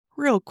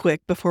real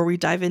quick before we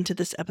dive into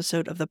this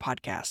episode of the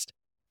podcast.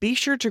 Be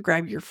sure to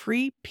grab your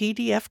free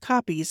PDF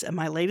copies of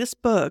my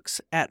latest books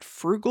at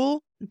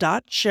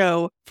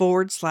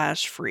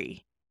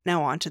frugal.show/free.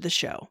 Now on to the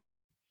show.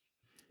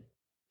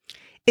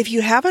 If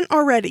you haven't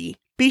already,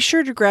 be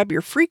sure to grab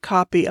your free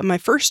copy of my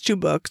first two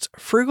books,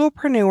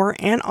 Frugalpreneur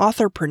and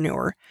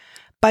Authorpreneur,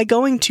 by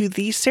going to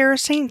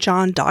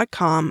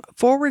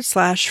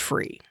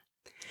thesarahstjohn.com/free.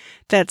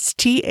 That's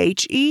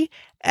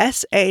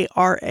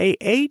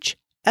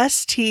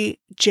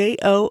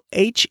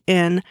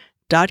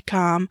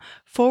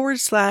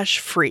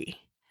THESARAHSTJOHN.com/free.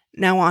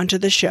 Now on to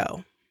the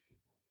show.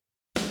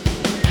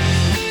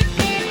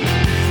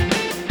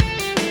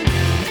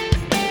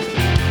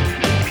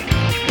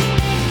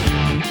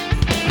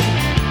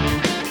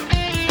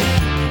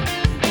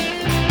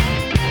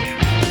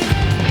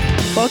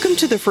 Welcome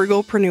to the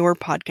Frugalpreneur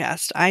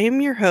podcast. I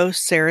am your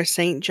host, Sarah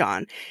St.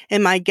 John,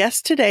 and my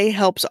guest today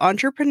helps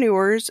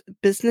entrepreneurs,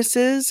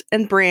 businesses,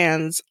 and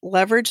brands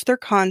leverage their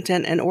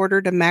content in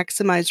order to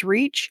maximize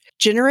reach,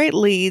 generate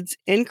leads,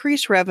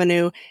 increase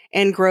revenue,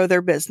 and grow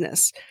their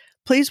business.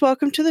 Please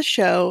welcome to the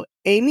show,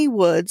 Amy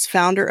Woods,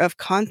 founder of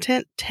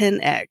Content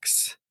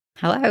 10X.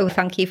 Hello,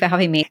 thank you for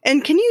having me.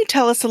 And can you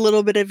tell us a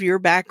little bit of your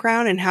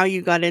background and how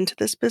you got into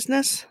this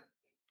business?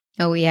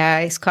 Oh yeah,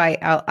 it's quite,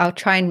 I'll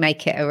try and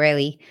make it a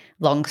really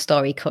long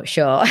story cut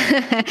short.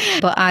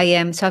 But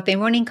I've been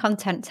running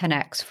Content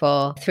 10X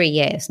for 3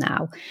 years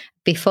now.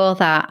 Before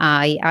that,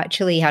 I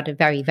actually had a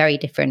very, very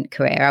different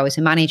career. I was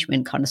a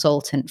management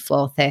consultant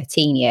for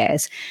 13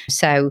 years.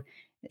 So,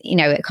 you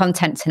know, at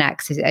Content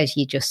 10X, as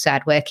you just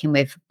said, working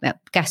with,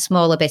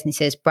 smaller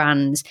businesses,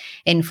 brands,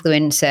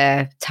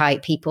 influencer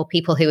type people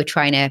who are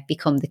trying to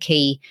become the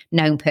key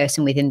known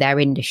person within their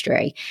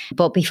industry.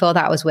 But before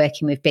that, I was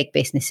working with big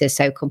businesses,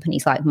 so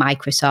companies like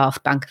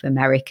Microsoft, Bank of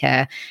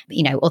America,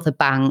 you know, other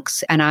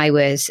banks. And I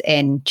was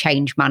in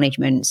change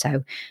management.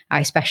 So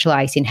I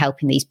specialized in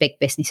helping these big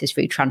businesses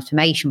through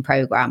transformation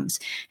programs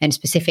and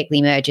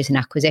specifically mergers and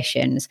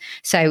acquisitions.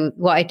 So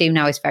what I do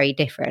now is very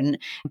different,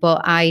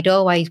 but I'd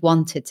always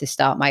wanted to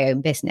start my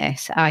own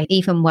business.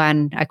 Even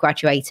when I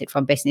graduated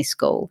from business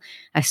school,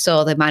 I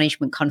saw the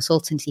management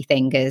consultancy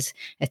thing as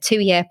a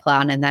 2-year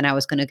plan, and then I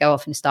was going to go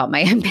off and start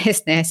my own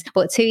business.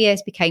 But 2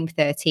 years became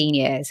 13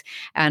 years.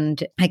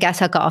 And I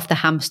guess I got off the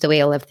hamster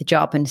wheel of the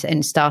job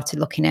and started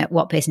looking at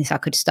what business I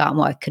could start and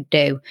what I could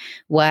do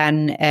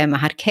when I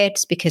had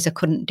kids, because I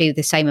couldn't do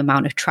the same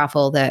amount of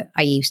travel that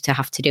I used to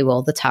have to do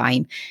all the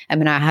time. I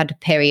mean, I had a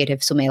period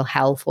of some ill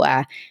health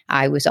where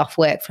I was off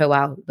work for a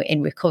while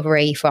in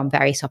recovery from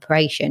various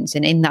operations.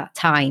 And in that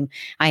time,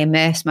 I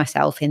immersed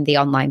myself in the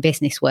online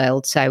business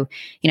world. So,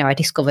 you know, I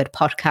discovered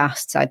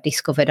podcasts, I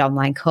discovered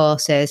online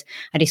courses,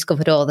 I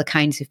discovered all the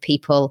kinds of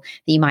people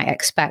that you might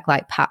expect,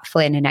 like Pat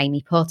Flynn and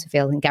Amy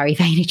Porterfield and Gary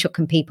Vaynerchuk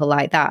and people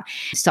like that.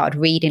 Started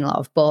reading a lot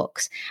of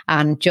books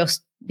and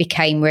just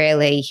became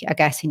really, I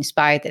guess,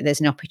 inspired that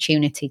there's an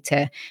opportunity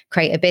to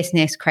create a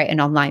business, create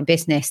an online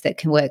business that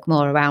can work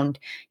more around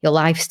your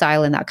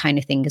lifestyle and that kind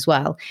of thing as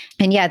well.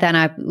 And yeah, then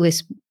I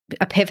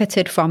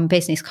pivoted from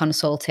business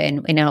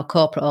consulting in a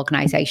corporate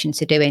organization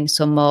to doing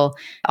some more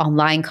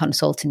online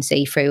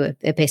consultancy through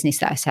a business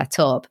that I set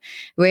up.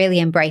 Really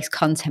embraced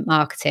content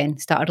marketing,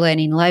 started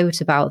learning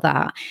loads about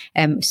that,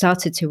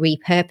 started to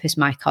repurpose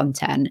my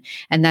content.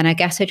 And then I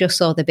guess I just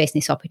saw the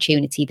business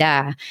opportunity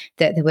there,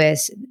 that there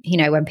was, you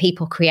know, when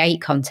people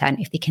create content,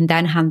 if they can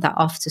then hand that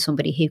off to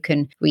somebody who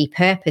can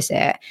repurpose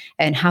it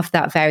and have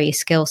that various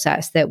skill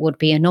sets that would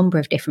be a number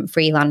of different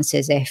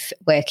freelancers if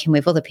working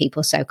with other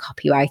people, so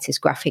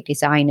copywriters, graphic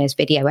designers,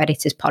 video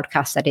editors,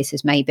 podcast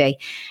editors, maybe.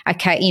 I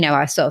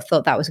sort of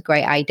thought that was a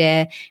great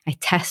idea. I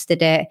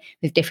tested it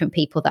with different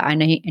people that I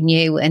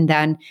knew, and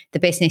then the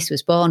business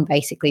was born.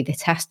 Basically, the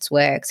tests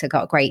worked. I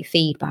got great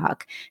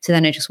feedback. So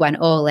then I just went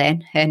all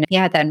in. And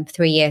yeah, then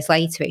 3 years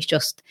later, it's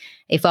just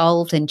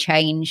evolved and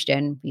changed,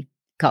 and we've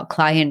got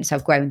clients.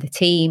 I've grown the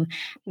team.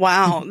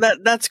 Wow.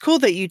 That's cool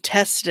that you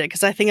tested it,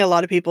 because I think a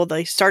lot of people,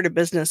 they start a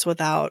business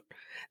without,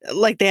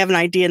 like, they have an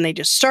idea and they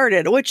just start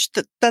it, which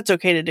that's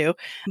okay to do.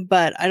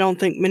 But I don't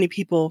think many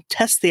people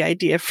test the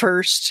idea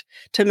first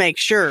to make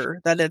sure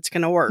that it's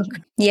going to work.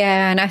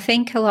 Yeah. And I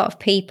think a lot of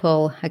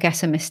people, I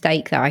guess a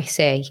mistake that I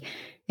see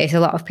is a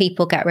lot of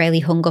people get really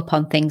hung up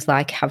on things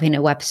like having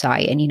a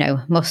website and,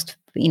 must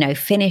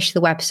finish the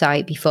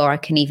website before I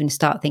can even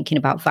start thinking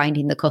about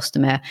finding the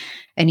customer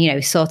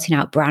and, sorting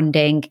out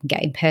branding and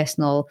getting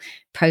personal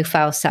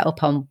profiles set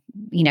up on,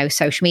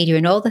 social media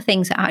and all the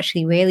things that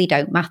actually really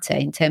don't matter.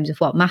 In terms of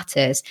what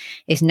matters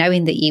is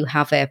knowing that you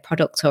have a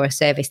product or a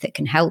service that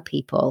can help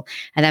people,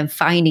 and then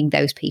finding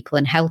those people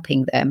and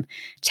helping them,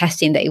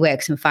 testing that it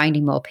works and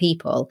finding more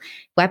people.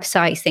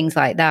 Websites, things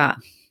like that,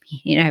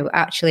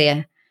 actually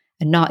are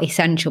not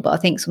essential, but I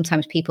think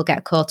sometimes people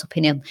get caught up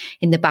in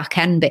the back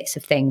end bits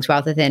of things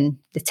rather than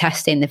the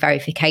testing, the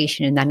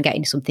verification, and then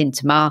getting something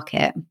to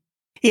market.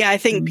 Yeah, I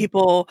think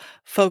people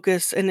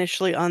focus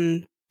initially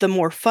on the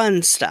more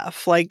fun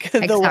stuff, like the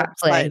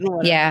website.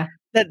 Yeah.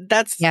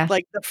 That's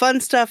like the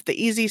fun stuff, the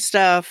easy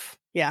stuff.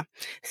 Yeah.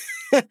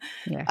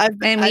 Yeah.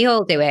 And I've we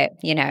all do it,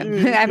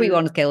 mhm.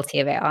 everyone's guilty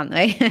of it, aren't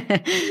they?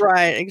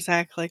 Right,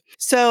 exactly.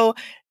 So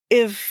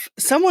if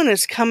someone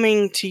is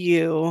coming to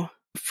you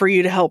for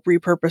you to help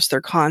repurpose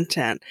their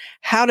content,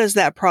 how does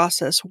that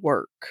process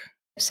work?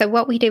 So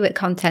what we do at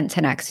Content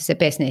 10X as a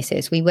business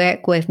is we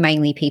work with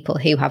mainly people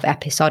who have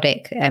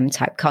episodic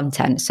type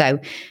content. So,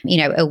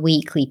 a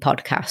weekly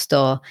podcast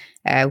or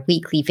a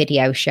weekly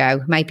video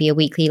show, maybe a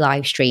weekly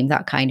live stream,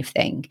 that kind of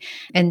thing.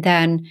 And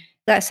then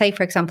let's say,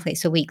 for example,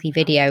 it's a weekly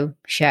video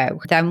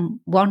show. Then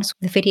once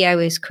the video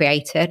is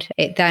created,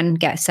 it then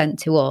gets sent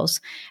to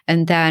us.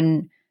 And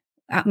then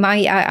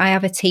I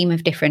have a team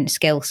of different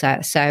skill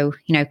sets. So,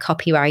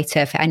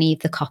 copywriter for any of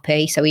the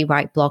copy. So we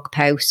write blog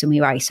posts and we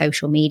write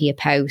social media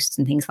posts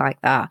and things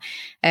like that.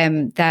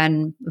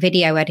 Then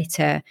video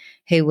editor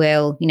who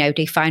will,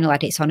 do final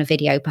edits on a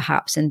video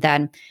perhaps, and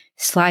then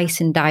slice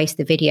and dice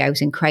the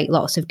videos and create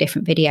lots of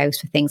different videos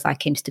for things like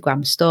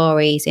Instagram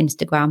stories,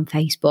 Instagram,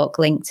 Facebook,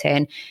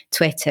 LinkedIn,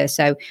 Twitter.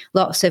 So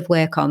lots of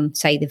work on,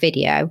 say, the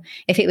video.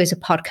 If it was a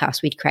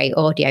podcast, we'd create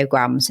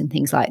audiograms and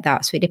things like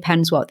that. So it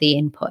depends what the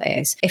input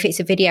is. If it's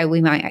a video,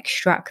 we might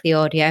extract the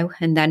audio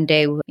and then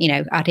do,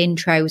 add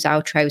intros,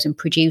 outros, and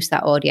produce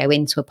that audio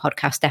into a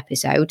podcast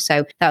episode.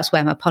 So that's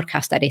where my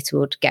podcast editor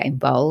would get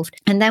involved.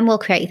 And then we'll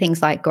create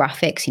things like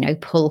graphics,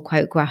 pull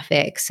quote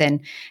graphics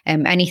and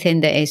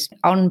anything that is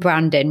on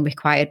brand and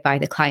required by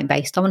the client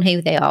based on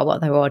who they are,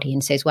 what their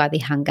audience is, where they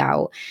hang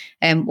out.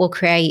 We'll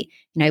create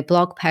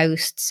blog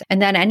posts,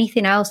 and then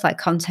anything else like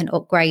content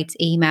upgrades,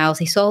 emails.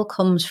 This all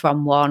comes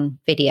from one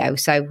video.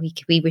 So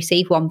we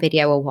receive one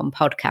video or one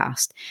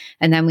podcast,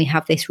 and then we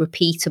have this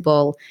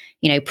repeatable,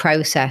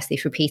 process,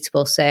 this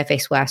repeatable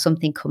service where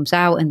something comes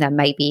out and then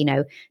maybe,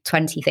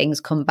 20 things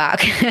come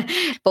back,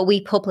 but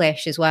we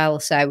publish as well.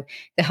 So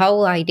the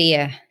whole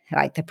idea,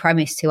 like the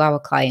premise to our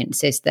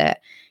clients, is that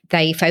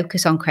they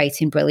focus on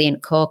creating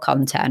brilliant core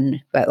content,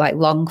 but like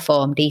long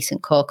form,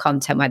 decent core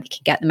content where they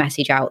can get the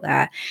message out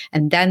there.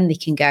 And then they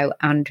can go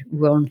and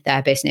run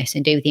their business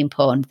and do the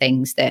important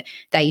things that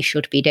they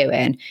should be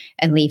doing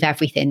and leave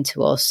everything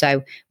to us.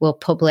 So we'll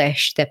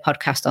publish the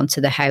podcast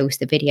onto the host,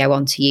 the video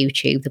onto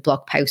YouTube, the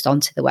blog post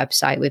onto the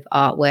website with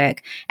artwork,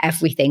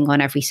 everything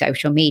on every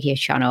social media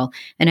channel,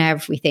 and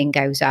everything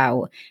goes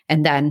out.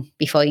 And then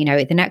before you know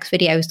it, the next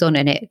video is done,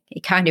 and it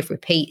kind of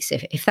repeats,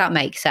 if that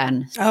makes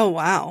sense. Oh,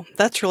 wow.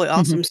 That's really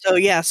awesome.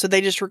 So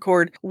they just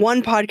record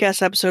one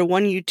podcast episode,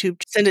 one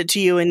YouTube, send it to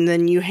you, and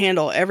then you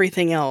handle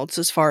everything else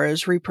as far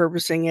as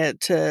repurposing it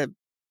to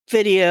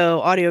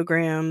video,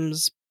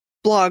 audiograms,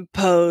 blog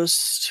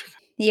posts.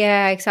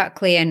 Yeah,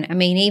 exactly. And I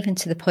mean, even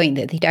to the point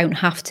that they don't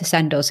have to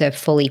send us a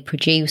fully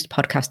produced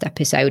podcast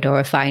episode or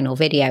a final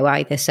video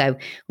either. So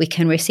we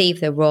can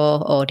receive the raw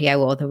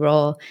audio or the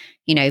raw,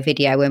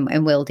 video,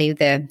 and we'll do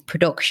the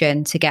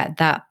production to get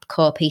that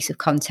core piece of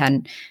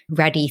content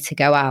ready to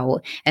go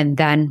out. And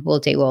then we'll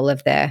do all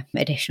of the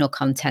additional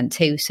content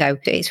too. So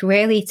it's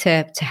really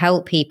to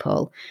help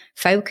people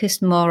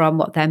focus more on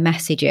what their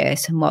message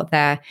is and what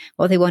they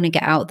want to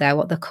get out there,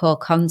 what the core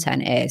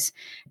content is,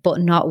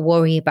 but not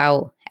worry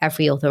about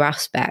every other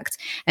aspect.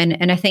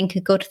 And I think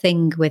a good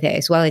thing with it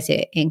as well is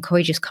it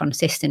encourages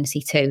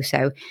consistency too.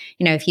 So,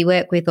 if you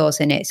work with us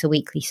and it's a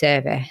weekly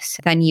service,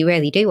 then you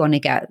really do want to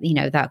get,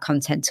 that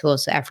content to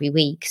us every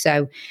week.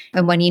 So,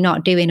 and when you're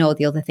not doing all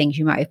the other things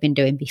you might have been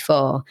doing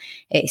before,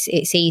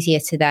 it's easier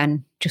to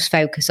then just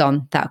focus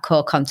on that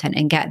core content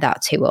and get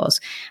that to us.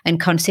 And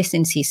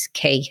consistency is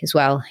key as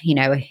well.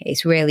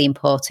 It's really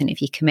important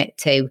if you commit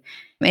to.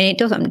 I mean, it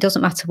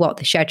doesn't matter what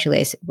the schedule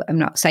is. I'm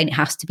not saying it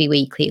has to be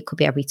weekly. It could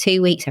be every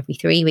 2 weeks, every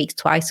 3 weeks,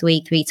 twice a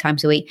week, 3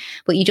 times a week.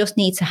 But you just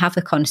need to have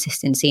the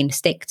consistency and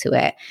stick to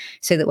it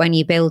so that when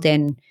you build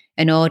in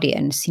an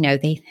audience,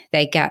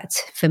 they get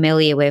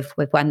familiar with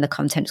when the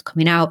content's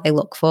coming out. They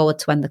look forward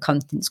to when the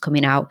content's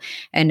coming out.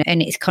 And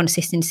its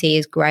consistency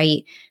is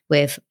great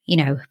with,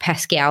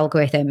 pesky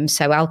algorithms.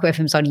 So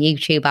algorithms on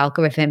YouTube,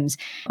 algorithms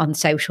on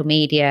social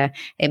media,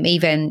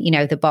 even,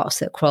 the bots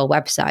that crawl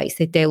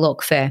websites, they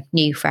look for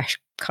new, fresh,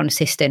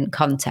 consistent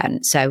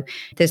content. So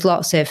there's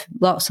lots and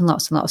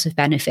lots of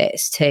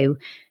benefits to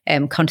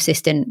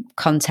consistent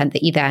content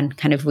that you then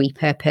kind of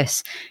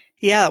repurpose.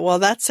 Yeah, well,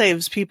 that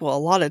saves people a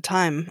lot of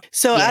time.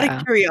 So out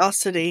of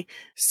curiosity,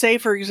 say,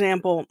 for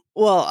example,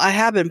 well, I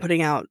have been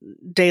putting out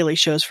daily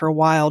shows for a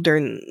while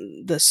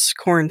during this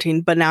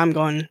quarantine, but now I'm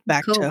going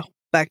back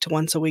to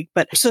once a week.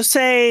 But so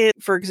say,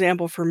 for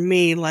example, for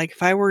me, like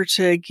if I were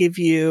to give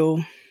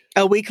you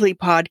a weekly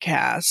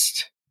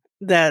podcast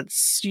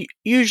that's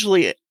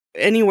usually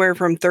anywhere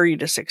from 30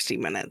 to 60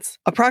 minutes,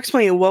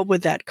 approximately what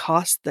would that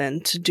cost then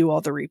to do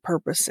all the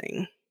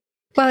repurposing?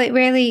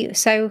 Well,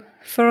 so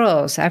for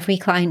us, every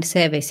client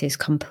service is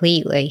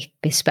completely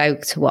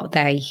bespoke to what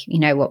they,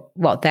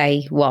 what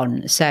they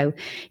want. So,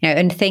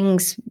 and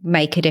things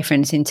make a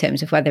difference in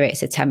terms of whether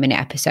it's a 10-minute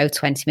episode,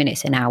 20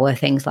 minutes, an hour,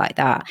 things like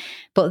that.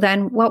 But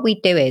then what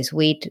we'd do is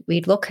we'd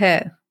look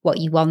at what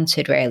you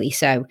wanted really.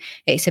 So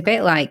it's a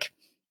bit like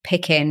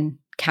picking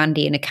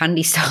candy in a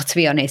candy store, to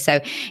be honest. So,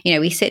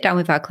 we sit down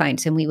with our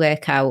clients and we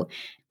work out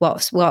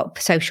what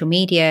social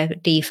media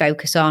do you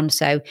focus on?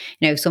 So,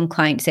 some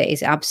clients, it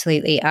is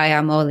absolutely, I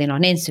am all in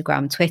on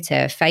Instagram,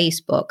 Twitter,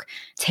 Facebook,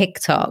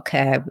 TikTok,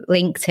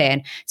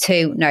 LinkedIn,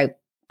 to no,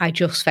 I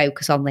just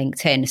focus on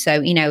LinkedIn. So,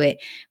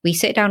 we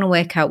sit down and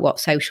work out what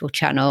social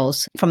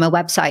channels. From a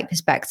website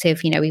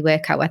perspective, we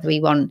work out whether we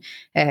want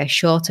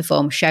shorter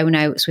form show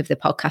notes with the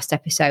podcast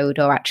episode,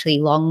 or actually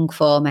long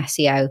form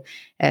SEO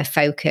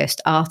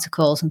focused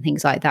articles and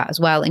things like that as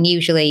well. And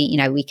usually,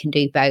 we can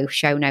do both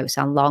show notes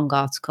and long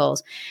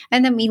articles.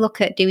 And then we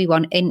look at, do we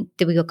want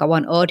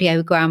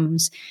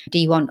audiograms? Do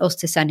you want us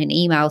to send an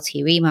email to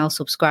your email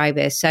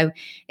subscribers? So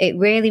it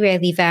really,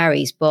 really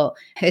varies. But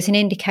as an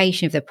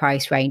indication of the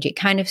price range, it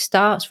kind of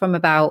starts from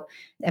about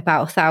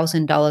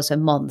 $1,000 a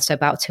month, so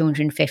about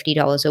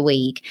 $250 a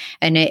week,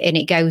 and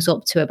it goes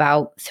up to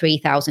about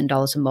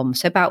 $3,000 a month,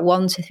 so about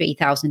 $1,000 to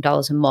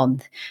 $3,000 a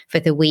month for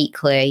the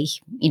weekly,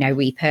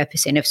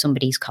 repurposing of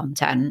somebody's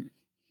content.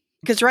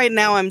 Because right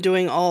now I'm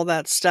doing all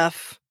that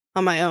stuff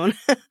on my own,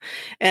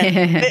 and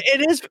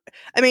it is.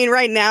 I mean,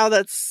 right now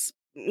that's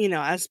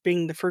as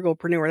being the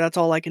frugalpreneur, that's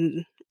all I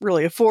can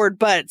really afford.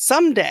 But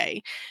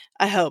someday,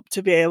 I hope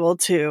to be able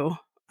to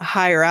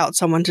hire out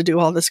someone to do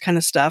all this kind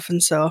of stuff.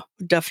 And so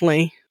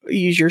definitely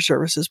use your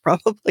services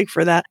probably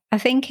for that. I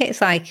think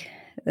it's like,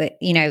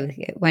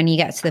 when you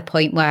get to the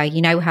point where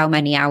you know how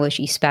many hours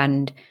you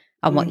spend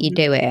on what you're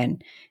doing.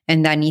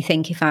 And then you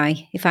think, if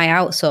I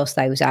outsource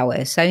those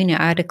hours. So, I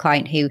had a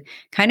client who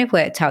kind of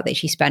worked out that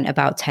she spent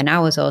about 10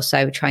 hours or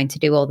so trying to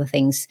do all the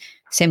things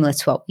similar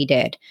to what we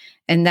did.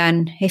 And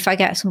then if I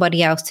get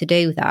somebody else to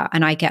do that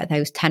and I get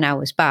those 10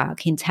 hours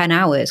back, in 10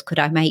 hours, could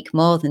I make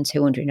more than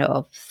 $200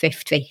 or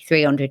 $50,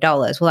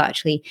 $300? Well,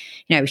 actually,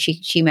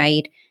 she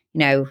made,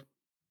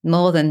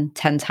 more than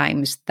 10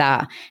 times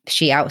that.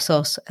 She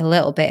outsourced a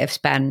little bit of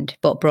spend,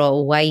 but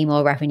brought way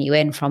more revenue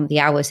in from the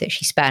hours that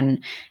she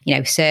spent,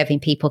 serving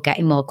people,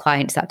 getting more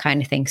clients, that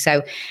kind of thing.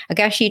 So I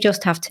guess you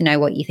just have to know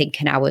what you think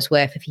an hour's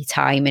worth of your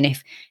time.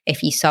 And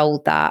if you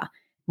sold that,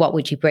 what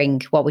would you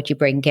bring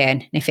in?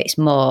 And if it's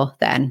more,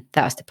 then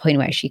that's the point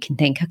where you can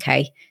think,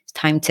 okay, it's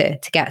time to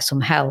get some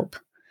help.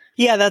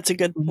 Yeah, that's a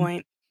good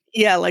point.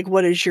 Yeah, like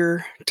what is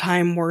your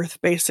time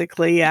worth,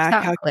 basically?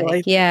 Yeah,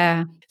 exactly.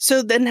 Yeah.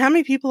 So then how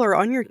many people are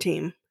on your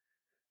team?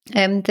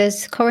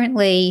 There's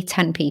currently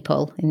 10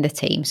 people in the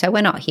team. So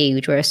we're not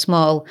huge. We're a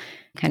small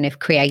kind of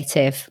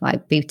creative,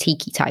 like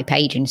boutique type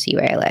agency,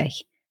 really.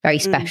 Very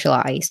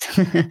specialized.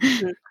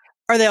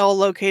 Are they all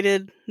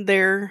located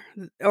there,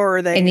 or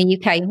are they in the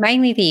UK?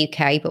 Mainly the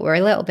UK, but we're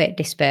a little bit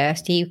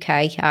dispersed.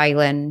 UK,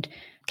 Ireland,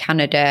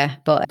 Canada,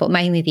 but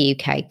mainly the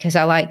UK, because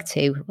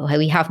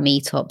we have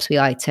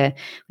meetups.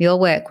 We all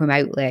work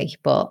remotely,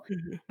 but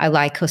I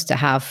like us to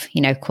have,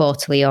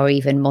 quarterly or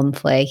even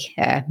monthly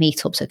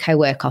meetups at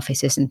co-work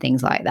offices and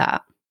things like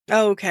that.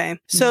 Okay.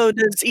 So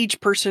does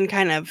each person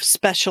kind of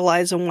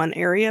specialize in one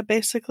area,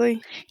 basically?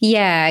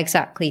 Yeah,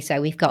 exactly. So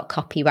we've got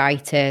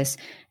copywriters,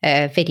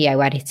 a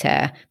video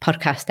editor,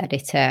 podcast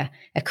editor,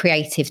 a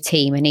creative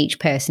team, and each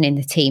person in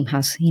the team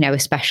has, a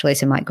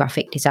specialism like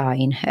graphic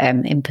design,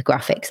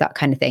 infographics, that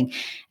kind of thing.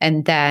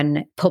 And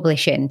then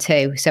publishing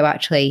too. So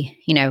actually,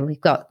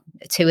 we've got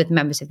two of the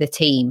members of the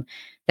team.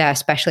 Their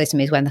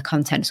specialism is when the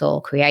content's all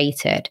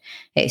created.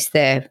 It's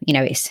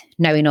it's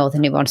knowing all the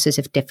nuances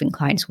of different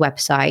clients'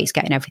 websites,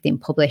 getting everything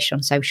published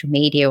on social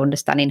media,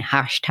 understanding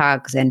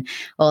hashtags and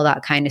all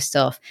that kind of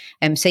stuff.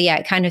 So yeah,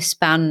 it kind of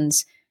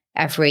spans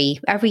every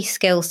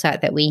skill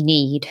set that we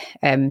need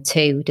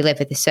to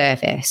deliver the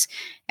service.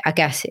 I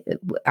guess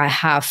I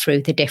have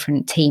through the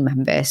different team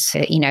members,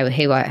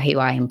 who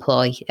I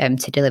employ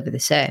to deliver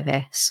the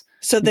service.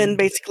 So then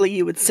basically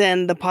you would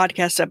send the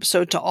podcast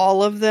episode to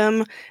all of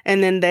them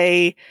and then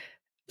they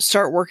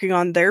start working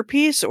on their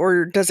piece,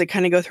 or does it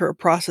kind of go through a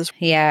process?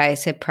 Yeah,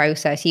 it's a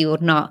process. You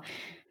would not,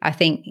 I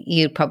think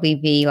you'd probably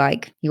be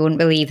like, you wouldn't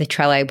believe the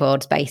Trello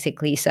boards,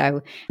 basically.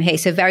 So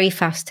it's a very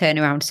fast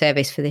turnaround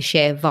service for the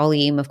sheer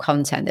volume of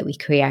content that we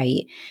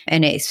create.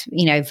 And it's,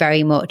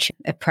 very much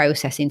a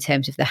process in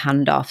terms of the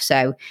handoff.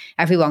 So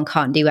everyone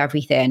can't do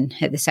everything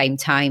at the same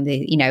time.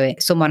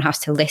 Someone has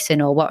to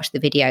listen or watch the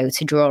video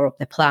to draw up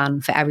the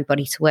plan for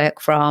everybody to work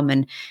from.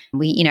 And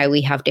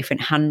we have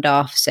different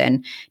handoffs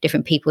and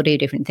different people do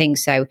different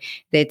things. So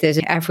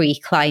every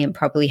client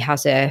probably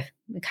has a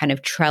kind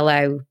of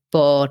Trello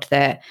board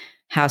that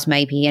has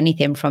maybe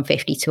anything from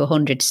 50 to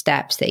 100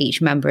 steps that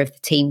each member of the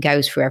team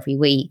goes through every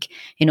week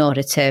in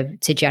order to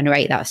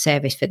generate that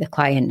service for the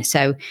client.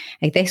 So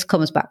this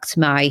comes back to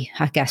my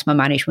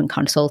management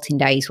consulting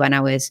days when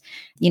I was,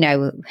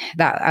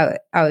 I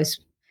was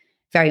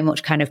very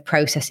much kind of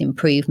process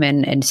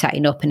improvement and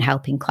setting up and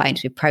helping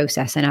clients with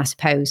process. And I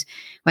suppose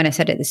when I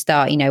said at the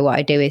start, what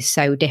I do is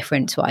so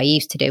different to what I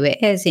used to do.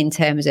 It is in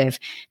terms of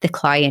the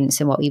clients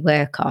and what we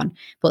work on,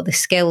 but the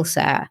skill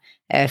set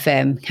of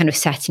kind of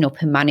setting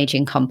up and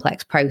managing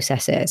complex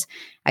processes,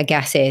 I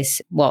guess,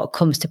 is what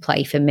comes to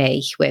play for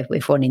me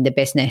with running the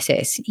business.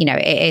 It's,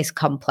 it is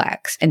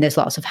complex and there's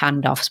lots of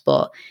handoffs,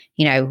 but,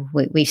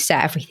 we've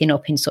set everything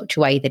up in such a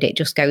way that it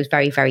just goes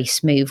very, very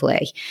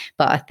smoothly.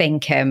 But I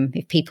think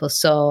if people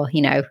saw,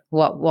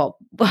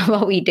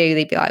 what we do,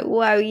 they'd be like,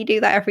 wow, you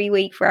do that every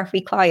week for every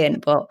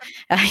client. But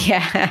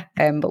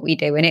but we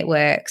do, and it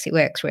works. It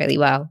works really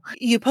well.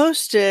 You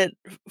post it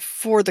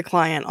for the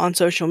client on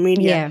social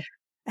media. Yeah.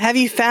 Have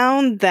you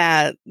found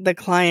that the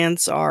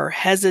clients are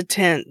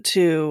hesitant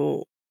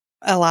to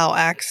allow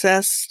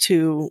access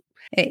to?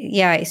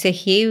 It's a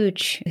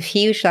huge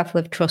level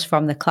of trust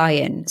from the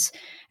clients.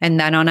 And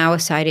then on our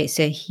side, it's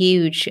a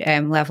huge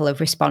level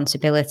of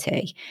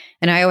responsibility.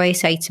 And I always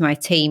say to my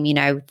team,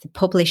 the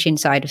publishing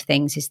side of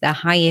things is the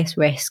highest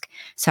risk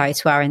side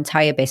to our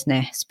entire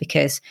business,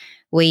 because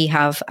we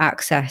have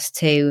access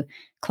to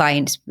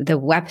clients, the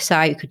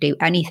website. We could do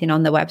anything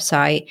on the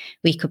website.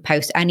 We could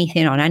post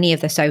anything on any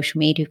of the social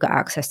media. We've got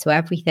access to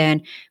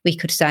everything. We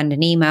could send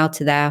an email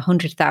to their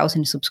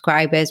 100,000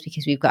 subscribers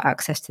because we've got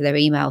access to their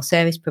email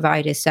service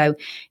providers. So,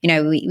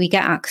 we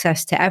get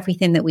access to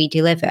everything that we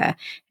deliver.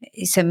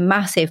 It's a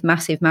massive,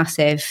 massive,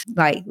 massive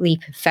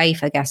leap of faith,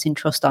 I guess, and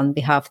trust on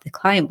behalf of the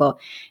client. But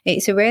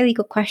it's a really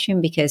good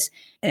question because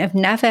I've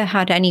never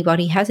had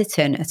anybody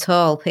hesitant at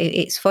all.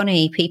 It's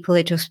funny.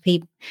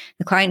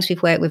 The clients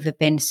we've worked with have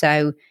been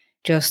so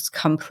just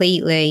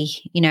completely,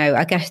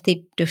 I guess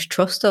they just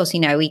trust us.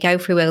 We go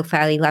through a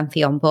fairly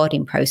lengthy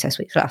onboarding process,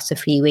 which lasts a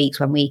few weeks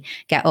when we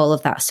get all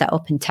of that set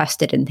up and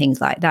tested and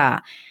things like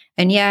that.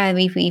 And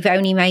we've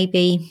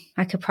only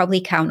I could probably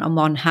count on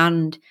one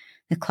hand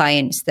the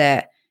clients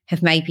that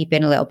have maybe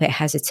been a little bit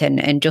hesitant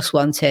and just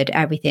wanted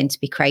everything to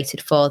be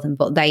created for them,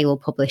 but they will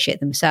publish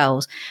it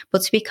themselves.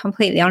 But to be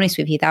completely honest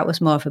with you, that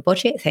was more of a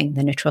budget thing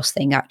than a trust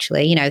thing,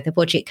 actually. The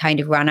budget kind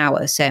of ran out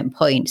at a certain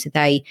point, so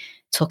they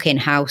took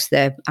in-house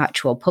the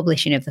actual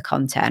publishing of the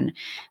content.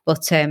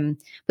 But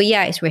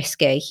yeah, it's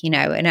risky,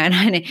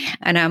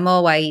 and I'm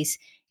always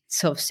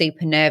sort of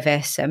super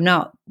nervous. I'm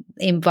not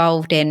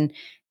involved in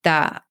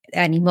that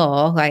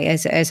anymore.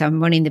 As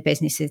I'm running the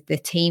businesses, the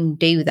team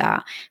do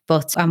that,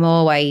 but I'm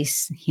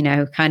always,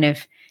 kind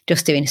of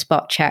just doing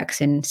spot checks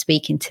and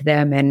speaking to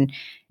them and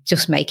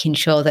just making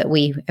sure that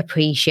we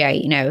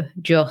appreciate,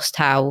 just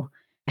how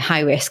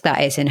high risk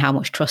that is and how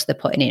much trust they're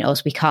putting in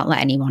us. We can't let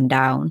anyone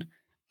down.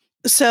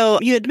 So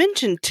you had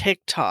mentioned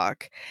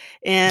TikTok,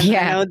 and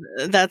I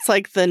know that's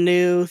like the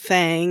new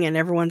thing, and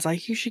everyone's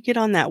like, you should get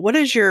on that. What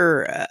is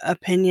your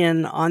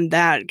opinion on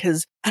that?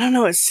 Because I don't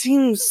know, it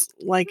seems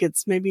like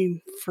it's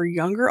maybe for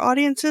younger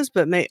audiences,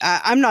 but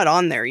I'm not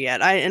on there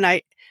yet.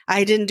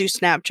 I didn't do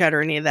Snapchat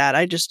or any of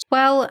that.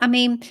 Well, I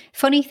mean,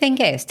 funny thing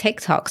is,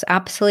 TikTok's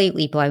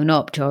absolutely blown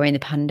up during the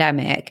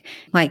pandemic.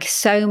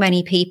 So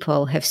many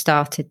people have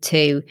started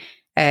to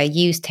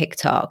use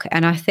TikTok.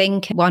 And I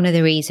think one of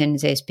the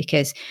reasons is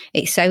because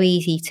it's so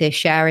easy to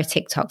share a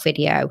TikTok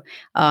video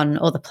on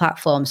other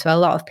platforms. So a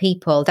lot of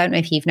people, don't know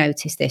if you've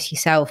noticed this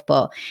yourself,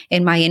 but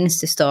in my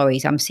Insta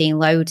stories, I'm seeing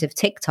loads of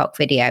TikTok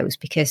videos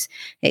because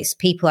it's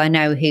people I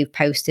know who've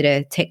posted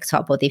a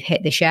TikTok, but they've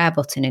hit the share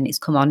button and it's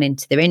come on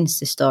into their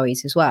Insta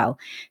stories as well.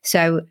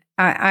 So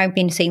I've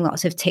been seeing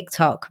lots of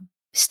TikTok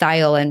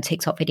style and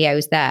TikTok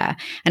videos there.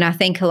 And I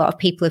think a lot of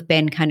people have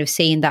been kind of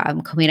seeing that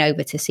and coming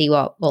over to see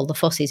what all the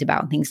fuss is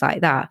about and things like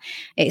that.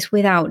 It's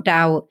without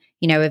doubt,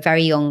 a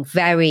very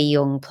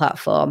young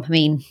platform. I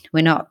mean,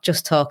 we're not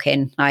just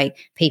talking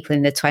people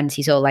in the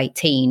 20s or late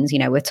teens,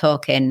 we're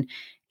talking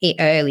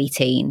early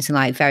teens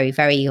and very,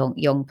 very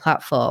young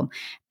platform.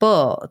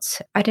 But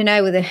I don't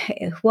know,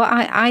 what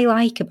I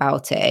like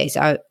about it is,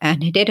 and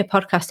I did a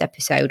podcast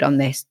episode on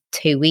this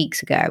 2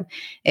 weeks ago,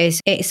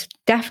 is it's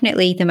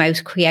definitely the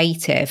most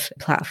creative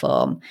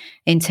platform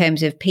in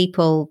terms of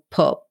people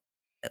put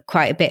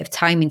quite a bit of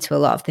time into a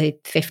lot of the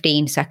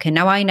 15-second.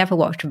 Now, I never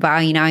watched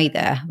Vine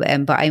either,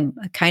 but I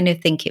kind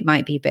of think it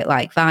might be a bit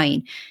like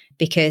Vine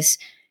because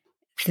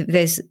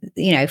there's,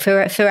 for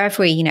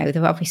every,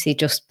 they're obviously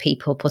just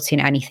people putting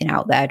anything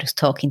out there, just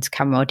talking to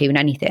camera or doing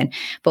anything.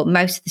 But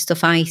most of the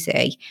stuff I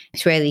see,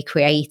 it's really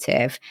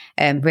creative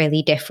and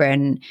really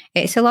different.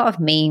 It's a lot of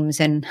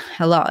memes and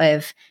a lot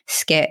of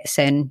skits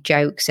and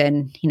jokes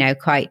and,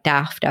 quite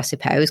daft, I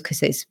suppose,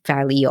 because it's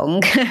fairly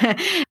young.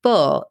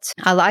 But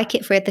I like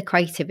it for the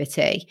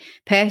creativity.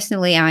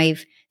 Personally,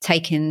 I've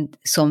taken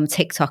some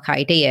TikTok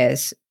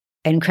ideas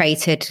and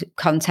created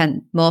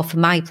content more for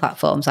my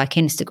platforms like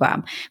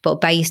Instagram,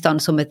 but based on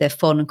some of the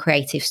fun and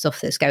creative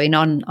stuff that's going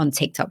on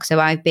TikTok.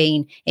 So I've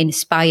been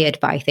inspired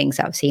by things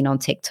I've seen on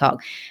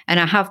TikTok and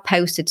I have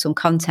posted some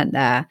content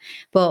there.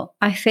 But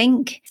I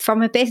think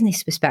from a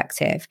business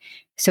perspective,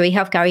 so we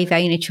have Gary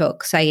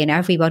Vaynerchuk saying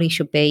everybody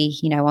should be,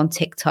 on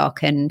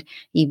TikTok, and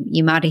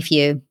you're mad if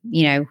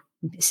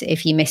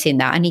if you're missing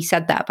that. And he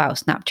said that about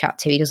Snapchat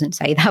too. He doesn't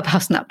say that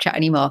about Snapchat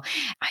anymore.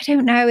 I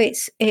don't know.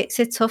 It's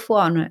a tough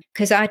one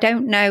because I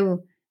don't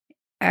know.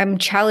 I'm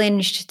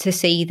challenged to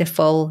see the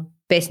full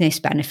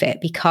business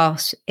benefit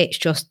because it's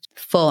just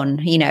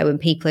fun, and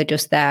people are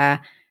just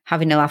there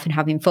having a laugh and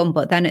having fun.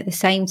 But then at the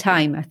same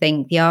time, I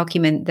think the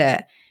argument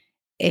that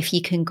if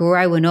you can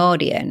grow an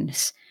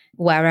audience,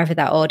 wherever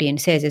that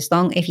audience is,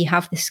 if you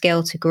have the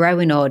skill to grow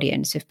an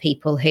audience of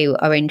people who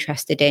are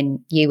interested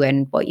in you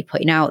and what you're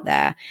putting out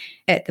there,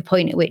 at the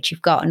point at which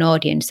you've got an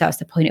audience, that's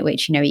the point at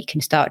which, you can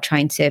start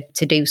trying to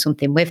do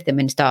something with them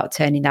and start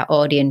turning that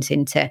audience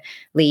into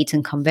leads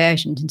and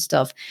conversions and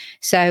stuff.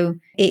 So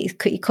it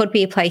could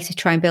be a place to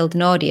try and build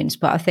an audience,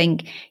 but I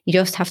think you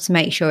just have to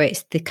make sure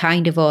it's the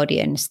kind of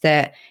audience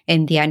that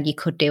in the end you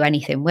could do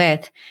anything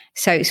with.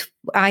 So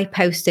I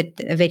posted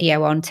a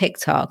video on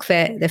TikTok,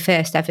 for the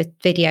first ever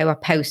video I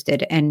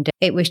posted, and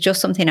it was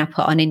just something I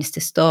put on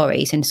Insta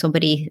stories, and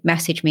somebody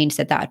messaged me and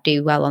said that I'd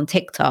do well on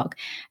TikTok.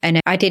 And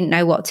I didn't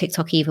know what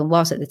TikTok even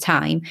was at the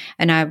time.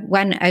 And I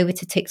went over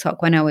to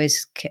TikTok when I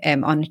was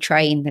on a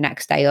train the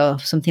next day or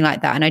something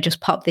like that. And I just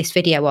popped this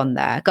video on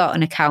there, got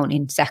an account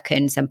in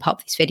seconds and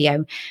popped this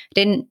video. I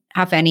didn't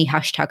have any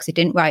hashtags. I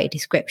didn't write a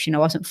description. I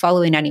wasn't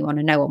following anyone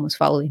and no one was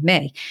following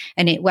me.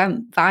 And it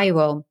went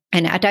viral.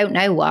 And I don't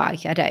know why.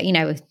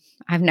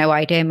 I have no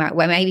idea.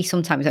 Well, maybe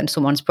sometimes when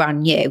someone's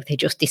brand new, they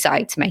just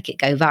decide to make it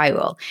go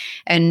viral.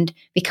 And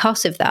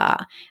because of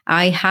that,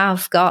 I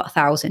have got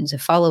thousands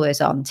of followers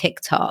on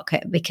TikTok,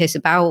 because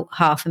about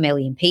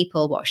 500,000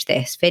 people watched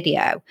this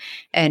video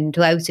and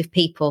loads of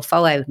people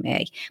followed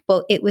me.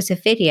 But it was a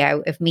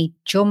video of me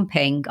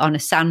jumping on a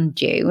sand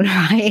dune,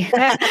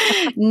 right?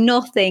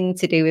 Nothing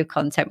to do with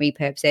content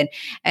repurposing.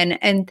 And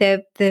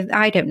the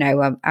I don't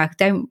know, I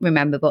don't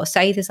remember, but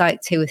say there's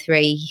like 2,000 or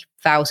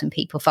 3,000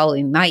 people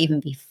following, might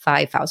even be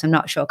 5,000, I'm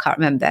not sure, I can't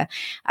remember.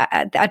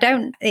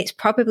 It's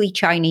probably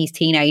Chinese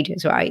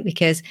teenagers, right?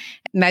 Because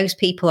most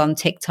people on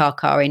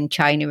TikTok are in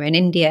China and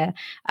India.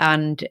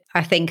 And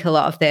I think a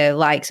lot of the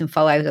likes and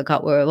follows I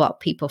got were a lot of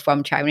people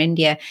from China and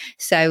India.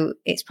 So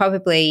it's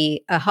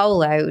probably a whole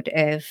load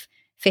of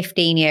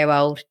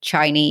 15-year-old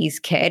Chinese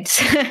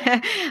kids.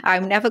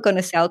 I'm never going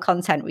to sell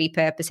content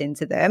repurposing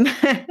to them.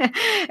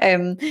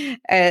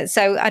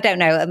 So I don't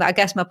know. I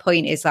guess my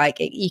point is, like,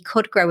 you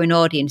could grow an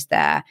audience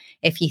there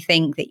if you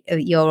think that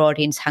your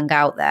audience hang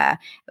out there,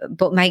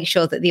 but make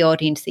sure that the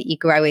audience that you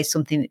grow is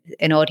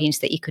an audience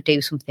that you could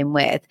do something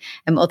with.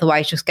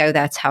 Otherwise, just go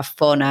there to have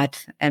fun.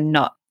 I'm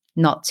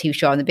not too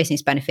sure on the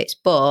business benefits,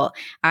 but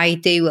I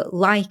do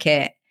like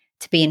it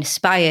to be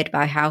inspired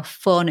by how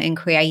fun and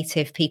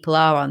creative people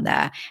are on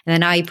there. And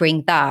then I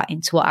bring that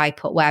into what I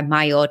put where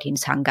my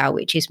audience hang out,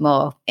 which is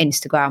more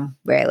Instagram,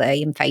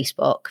 really, and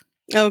Facebook.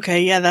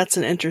 Okay, yeah, that's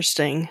an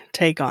interesting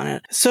take on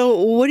it. So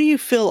what do you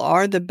feel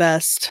are the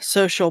best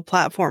social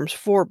platforms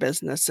for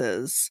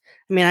businesses?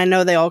 I mean, I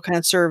know they all kind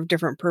of serve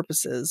different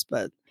purposes,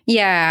 but...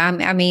 Yeah,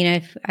 I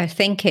mean, I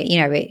think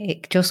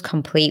it just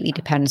completely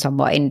depends on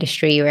what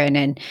industry you're in.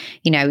 And,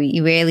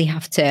 you really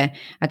have to,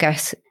 I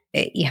guess,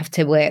 you have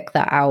to work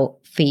that out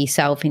for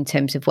yourself in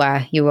terms of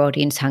where your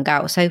audience hang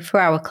out. So for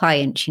our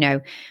clients,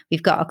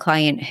 we've got a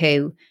client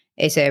who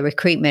is a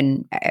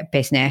recruitment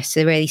business,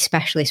 a really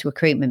specialist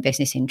recruitment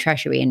business in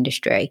treasury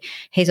industry.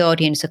 His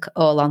audience are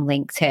all on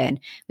LinkedIn.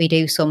 We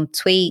do some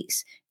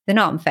tweets. They're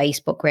not on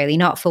Facebook, really,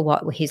 not for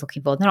what he's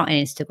looking for. They're not on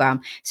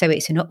Instagram. So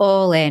it's an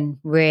all-in,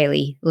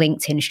 really,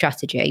 LinkedIn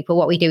strategy. But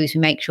what we do is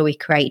we make sure we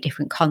create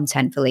different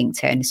content for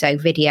LinkedIn. So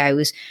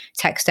videos,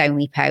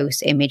 text-only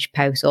posts, image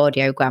posts,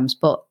 audiograms.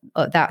 But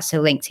that's a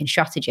LinkedIn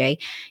strategy.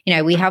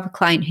 We have a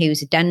client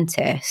who's a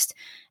dentist,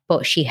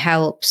 but she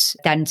helps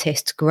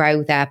dentists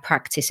grow their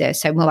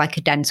practices. So more like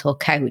a dental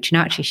coach. And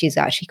actually, she's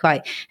actually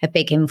quite a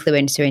big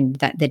influencer in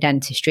the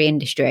dentistry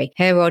industry.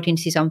 Her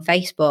audience is on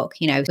Facebook.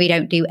 We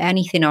don't do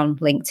anything on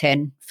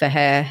LinkedIn for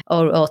her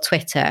or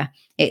Twitter.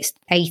 It's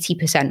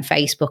 80%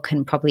 Facebook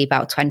and probably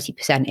about 20%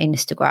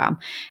 Instagram.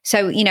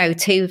 So,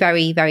 two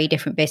very, very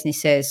different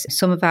businesses.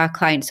 Some of our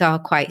clients are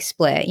quite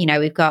split.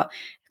 We've got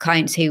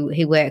clients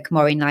who work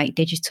more in like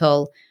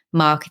digital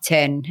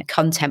marketing,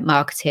 content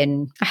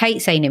marketing. I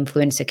hate saying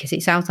influencer because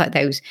it sounds like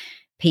those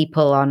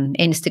people on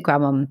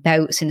Instagram on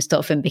boats and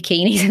stuff and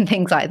bikinis and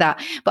things like that.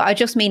 But I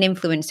just mean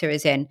influencer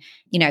as in,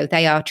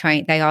 they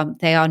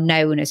are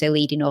known as a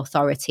leading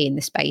authority in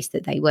the space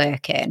that they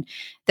work in,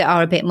 that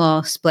are a bit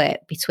more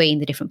split between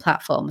the different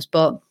platforms.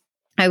 But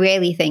I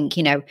really think,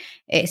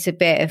 it's a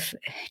bit of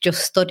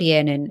just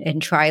studying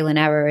and trial and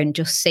error and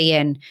just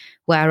seeing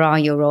where are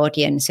your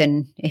audience.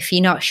 And if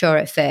you're not sure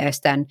at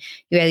first, then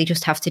you really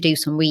just have to do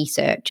some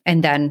research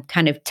and then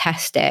kind of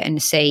test it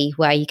and see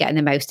where you're getting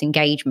the most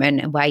engagement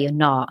and where you're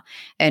not.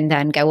 And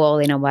then go all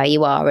in on where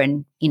you are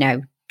and,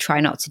 try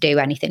not to do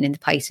anything in the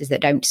places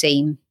that don't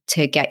seem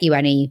to get you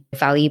any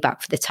value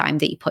back for the time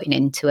that you're putting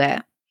into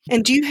it.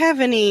 And do you have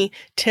any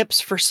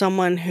tips for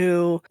someone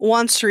who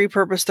wants to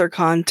repurpose their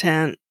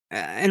content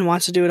and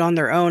wants to do it on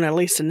their own, at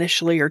least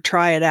initially, or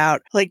try it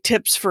out, like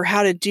tips for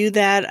how to do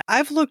that?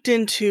 I've looked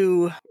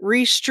into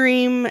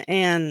Restream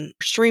and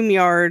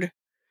StreamYard.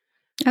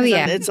 Oh,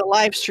 yeah. It's a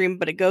live stream,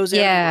 but it goes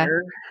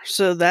everywhere.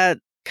 So that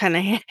kind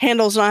of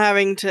handles not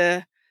having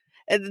to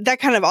that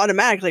kind of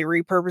automatically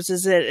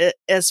repurposes it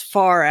as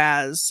far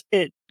as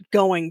it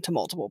going to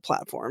multiple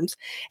platforms.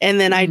 And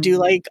then I do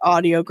like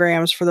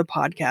audiograms for the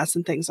podcast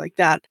and things like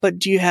that. But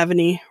do you have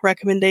any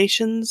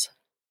recommendations?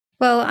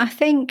 Well, I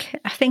think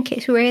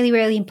it's really,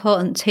 really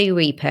important to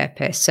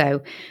repurpose.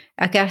 So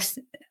I guess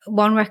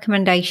one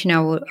recommendation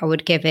I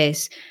would give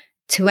is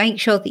to make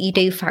sure that you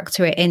do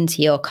factor it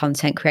into your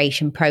content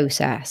creation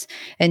process,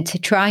 and to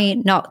try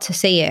not to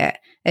see it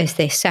as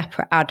this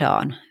separate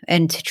add-on,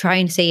 and to try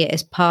and see it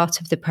as part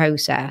of the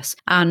process.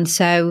 And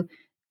so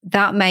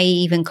that may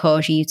even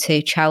cause you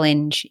to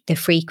challenge the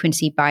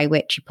frequency by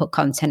which you put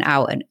content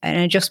out. And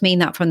I just mean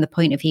that from the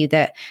point of view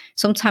that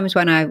sometimes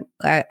when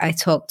I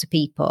talk to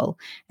people,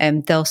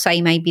 they'll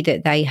say maybe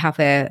that they have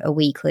a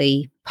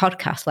weekly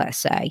podcast, let's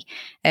say,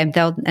 and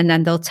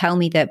then they'll tell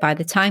me that by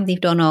the time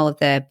they've done all of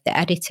the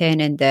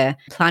editing and the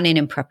planning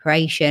and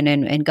preparation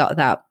and got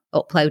that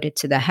uploaded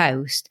to the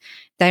host,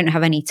 they don't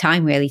have any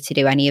time really to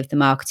do any of the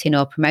marketing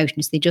or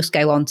promotions. They just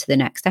go on to the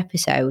next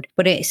episode.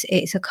 But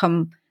it's a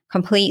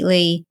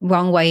completely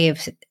wrong way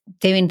of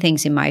doing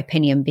things, in my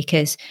opinion,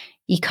 because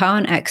you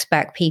can't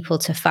expect people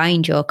to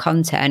find your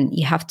content.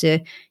 You have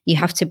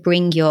to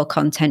bring your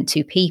content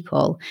to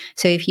people.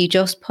 So if you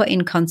just put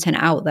in content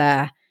out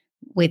there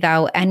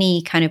without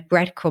any kind of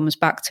breadcrumbs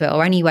back to it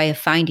or any way of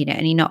finding it,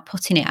 and you're not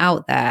putting it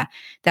out there,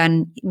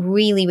 then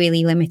really,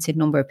 really limited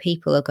number of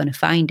people are going to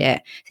find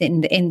it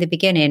in the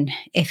beginning,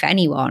 if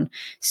anyone.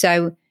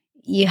 So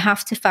you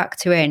have to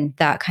factor in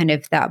that kind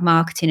of that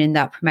marketing and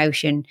that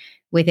promotion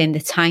within the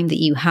time that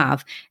you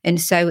have.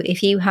 And so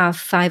if you have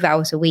 5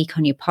 hours a week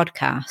on your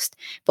podcast,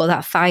 but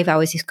that 5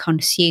 hours is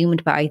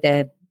consumed by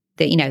the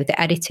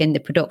editing, the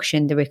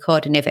production, the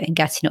recording of it and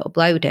getting it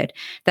uploaded,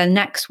 then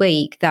next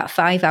week, that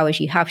 5 hours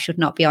you have should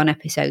not be on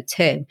episode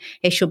 2.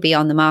 It should be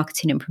on the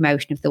marketing and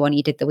promotion of the one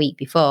you did the week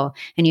before.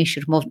 And you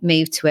should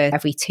move to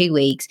every 2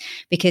 weeks,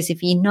 because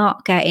if you're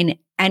not getting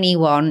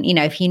anyone,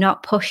 if you're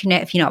not pushing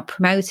it, if you're not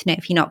promoting it,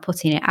 if you're not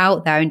putting it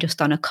out there and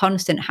just on a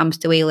constant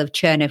hamster wheel of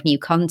churn of new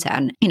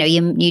content,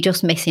 you're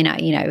just missing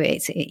out.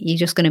 You're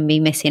just going to be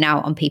missing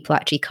out on people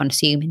actually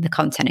consuming the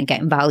content and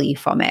getting value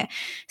from it.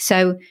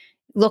 So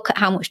look at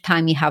how much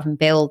time you have and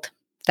build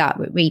that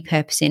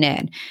repurposing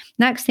in.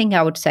 Next thing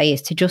I would say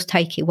is to just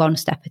take it one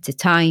step at a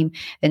time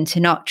and to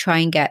not try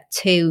and get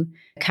too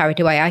carried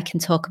away. I can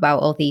talk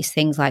about all these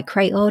things like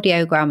create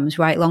audiograms,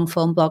 write long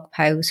form blog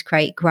posts,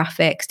 create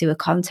graphics, do a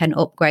content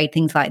upgrade,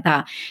 things like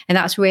that. And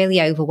that's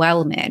really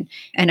overwhelming.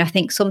 And I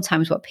think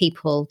sometimes what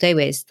people do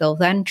is they'll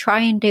then try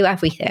and do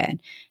everything.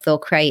 They'll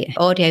create an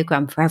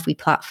audiogram for every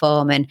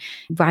platform and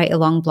write a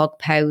long blog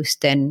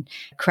post and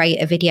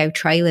create a video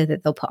trailer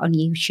that they'll put on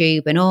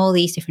YouTube and all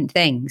these different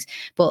things.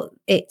 But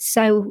it's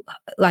so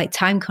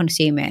time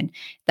consuming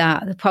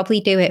that they'll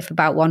probably do it for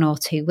about 1 or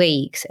 2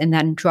 weeks and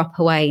then drop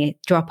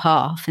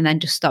off and then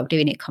just stop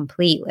doing it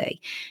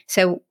completely.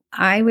 So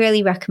I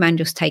really recommend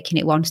just taking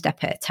it one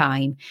step at a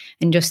time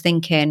and just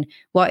thinking,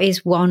 what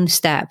is one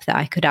step that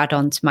I could add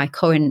on to my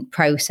current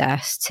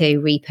process to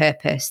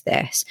repurpose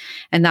this?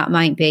 And that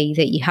might be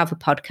that you have a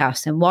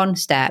podcast, and one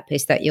step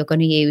is that you're going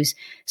to use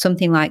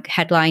something like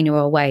Headliner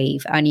or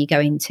Wave, and you're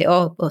going to,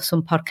 or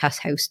some podcast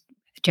hosts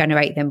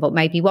generate them. But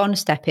maybe one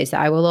step is that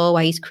I will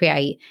always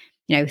create,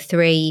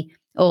 3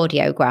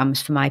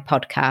 audiograms for my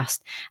podcast,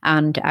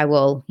 and I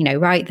will,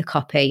 write the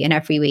copy, and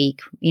every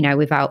week,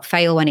 without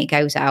fail, when it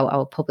goes out,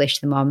 I'll publish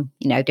them on,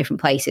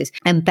 different places,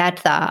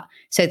 embed that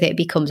so that it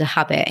becomes a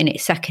habit and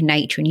it's second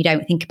nature and you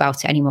don't think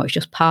about it anymore. It's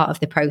just part of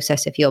the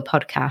process of your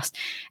podcast.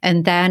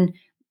 And then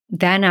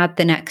add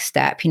the next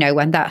step,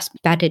 when that's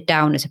bedded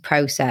down as a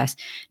process.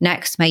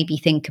 Next, maybe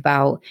think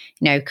about,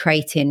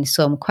 creating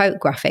some quote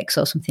graphics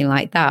or something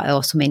like that,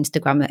 or an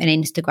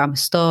Instagram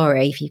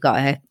story. If you've got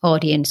an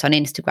audience on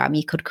Instagram,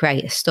 you could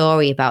create a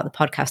story about the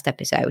podcast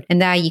episode.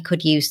 And there you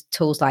could use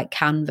tools like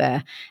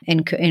Canva.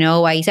 And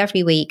always,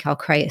 every week, I'll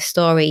create a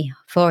story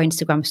for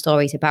Instagram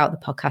stories about the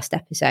podcast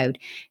episode.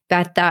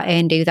 Bed that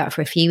in, do that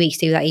for a few weeks,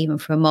 do that even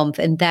for a month,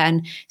 and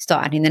then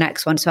start adding the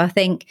next one. So I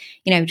think,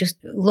 just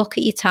look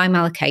at your time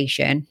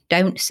allocation.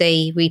 Don't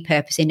see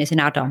repurposing as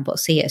an add-on, but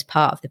see it as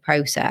part of the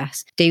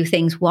process. Do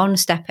things one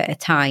step at a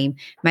time,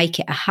 make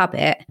it a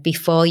habit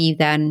before you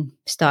then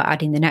start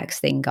adding the next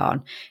thing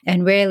on,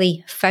 and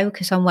really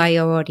focus on where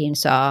your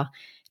audience are.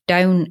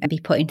 Don't be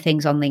putting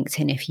things on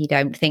LinkedIn if you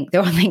don't think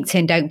they're on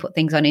LinkedIn. Don't put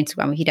things on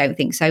Instagram if you don't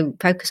think so.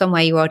 Focus on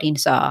where your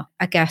audience are.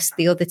 I guess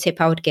the other tip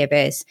I would give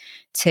is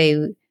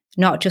to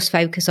not just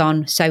focus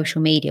on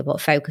social media,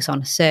 but focus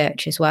on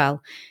search as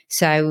well.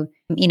 So,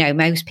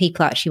 most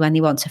people actually, when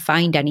they want to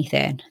find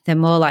anything, they're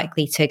more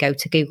likely to go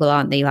to Google,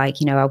 aren't they?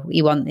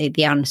 You want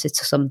the answer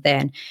to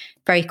something,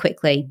 very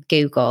quickly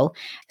Google.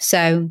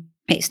 So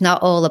it's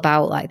not all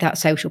about like that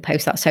social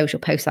post, that social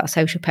post, that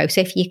social post.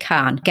 If you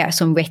can, get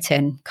some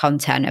written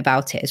content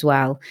about it as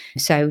well.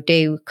 So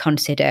do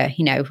consider,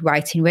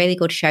 writing really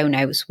good show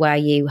notes where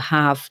you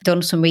have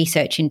done some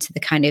research into the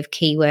kind of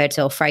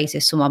keywords or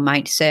phrases someone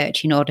might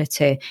search in order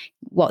to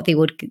what they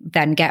would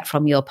then get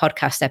from your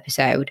podcast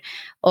episode,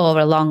 or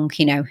along,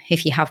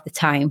 if you have the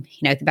time,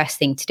 the best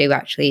thing to do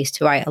actually is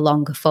to write a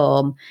longer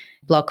form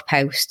blog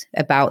post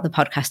about the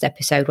podcast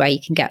episode where you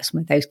can get some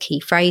of those key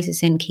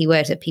phrases and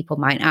keywords that people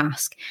might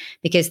ask,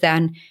 because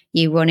then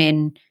you run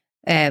in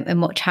a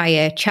much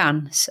higher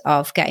chance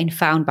of getting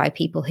found by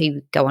people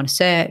who go on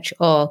search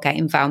or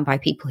getting found by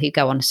people who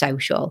go on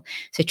social.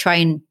 So try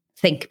and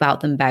think about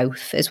them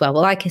both as well.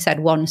 Well, like I said,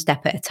 one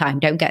step at a time.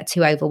 Don't get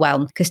too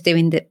overwhelmed, because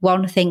doing the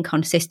one thing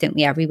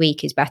consistently every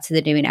week is better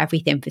than doing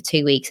everything for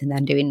 2 weeks and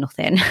then doing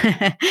nothing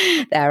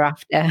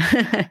thereafter.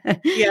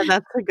 Yeah,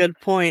 that's a good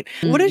point.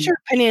 What is your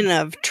opinion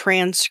of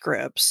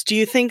transcripts? Do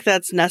you think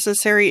that's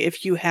necessary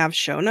if you have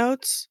show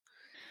notes?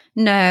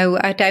 No,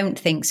 I don't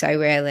think so,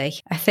 really.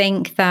 I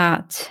think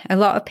that a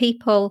lot of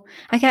people,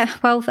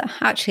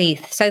 actually,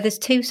 so there's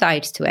two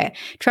sides to it.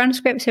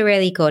 Transcripts are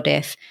really good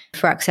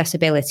for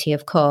accessibility,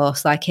 of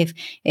course, like if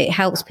it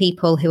helps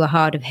people who are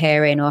hard of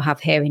hearing or have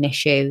hearing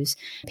issues,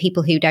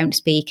 people who don't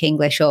speak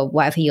English or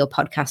whatever your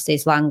podcast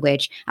is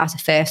language as a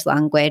first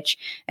language.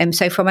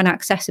 So from an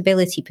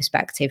accessibility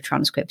perspective,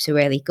 transcripts are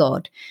really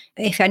good.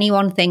 If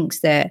anyone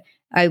thinks that,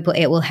 but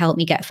it will help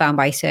me get found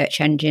by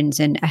search engines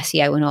and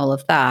SEO and all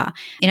of that,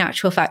 in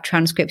actual fact,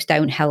 transcripts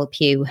don't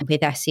help you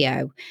with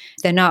SEO.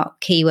 They're not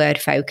keyword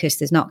focused,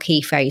 there's not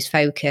key phrase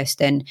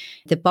focused. And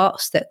the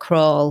bots that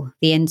crawl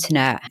the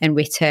internet and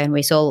return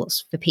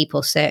results for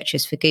people's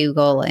searches for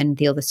Google and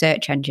the other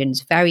search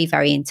engines, very,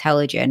 very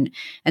intelligent.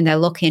 And they're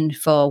looking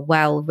for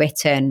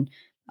well-written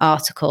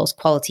articles,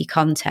 quality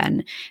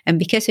content. And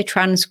because a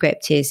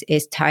transcript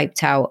is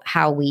typed out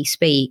how we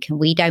speak and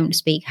we don't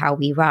speak how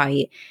we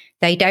write,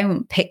 they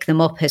don't pick them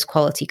up as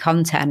quality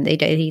content.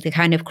 They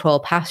kind of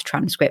crawl past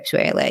transcripts,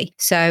 really.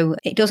 So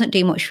it doesn't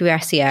do much for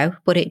SEO,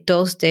 but it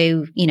does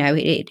do,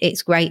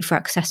 it's great for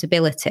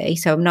accessibility.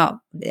 So I'm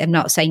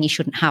not saying you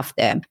shouldn't have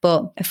them.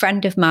 But a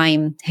friend of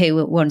mine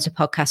who runs a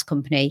podcast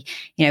company,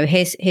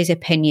 his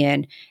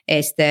opinion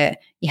is that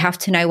you have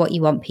to know what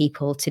you want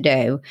people to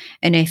do.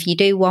 And if you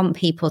do want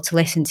people to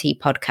listen to your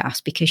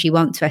podcast because you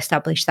want to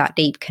establish that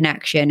deep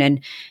connection and,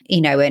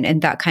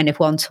 and that kind of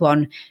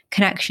one-to-one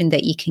connection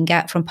that you can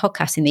get from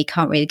podcasting that you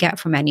can't really get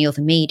from any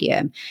other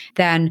medium,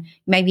 then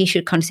maybe you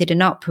should consider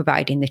not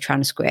providing the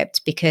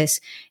transcript. Because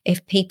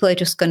if people are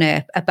just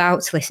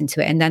about to listen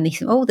to it and then they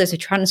think, oh, there's a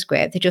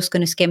transcript, they're just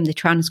going to skim the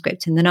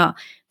transcript and they're not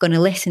going to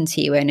listen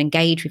to you and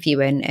engage with you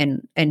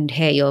and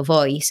hear your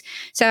voice.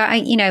 So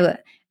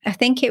I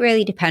think it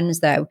really depends,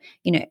 though.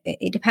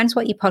 It depends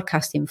what you're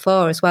podcasting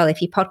for as well. If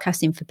you're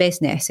podcasting for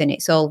business and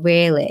it's all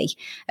really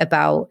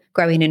about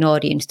growing an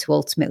audience to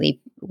ultimately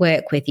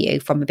work with you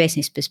from a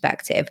business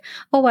perspective,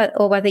 or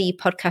whether you're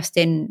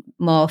podcasting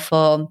more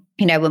for,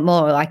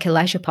 more like a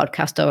leisure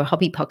podcast or a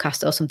hobby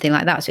podcast or something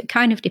like that. So it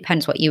kind of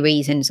depends what your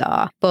reasons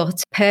are.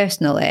 But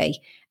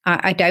personally,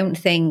 I don't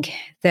think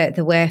that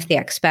they're worth the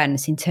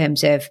expense in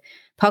terms of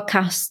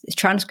podcasts,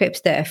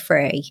 transcripts that are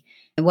free.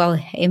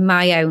 Well, in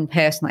my own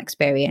personal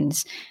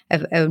experience,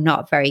 are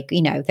not very,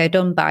 they're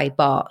done by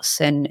bots,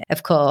 and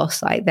of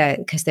course,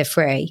 because they're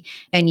free,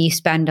 and you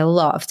spend a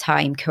lot of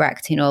time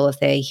correcting all of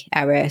the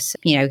errors.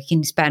 You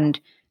can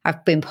spend.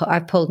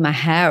 I've pulled my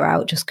hair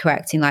out just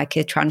correcting like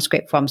a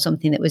transcript from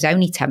something that was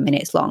only 10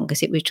 minutes long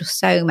because it was just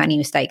so many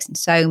mistakes and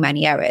so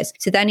many errors.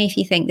 So then, if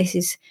you think this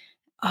is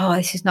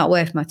not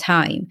worth my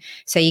time.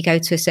 So you go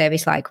to a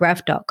service like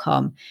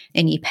rev.com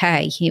and you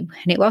pay, and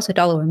it was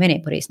 $1 a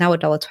minute, but it's now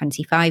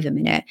 $1.25 a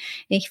minute.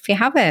 If you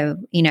have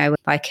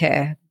like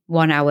a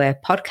 1 hour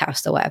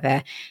podcast or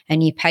whatever,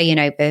 and you're paying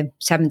over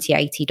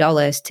 $70,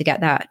 $80 to get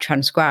that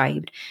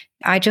transcribed,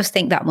 I just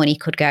think that money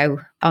could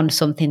go on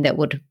something that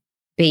would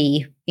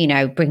be,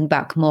 bring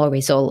back more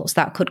results.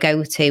 That could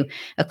go to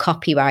a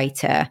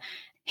copywriter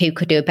who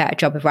could do a better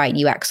job of writing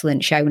you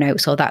excellent show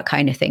notes or that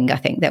kind of thing. I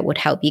think that would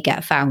help you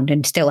get found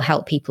and still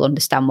help people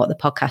understand what the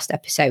podcast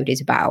episode is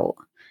about.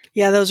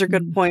 Yeah, those are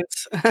good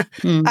points.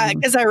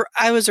 Because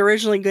I was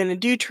originally going to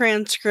do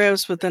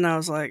transcripts, but then I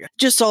was like,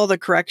 just all the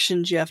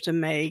corrections you have to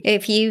make.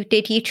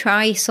 Did you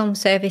try some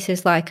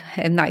services like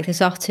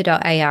there's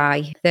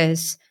Otter.ai?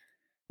 There's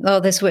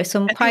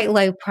some quite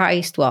low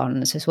priced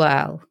ones as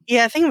well.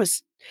 Yeah, I think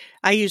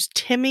I used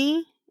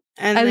Timmy.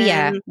 And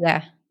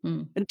yeah.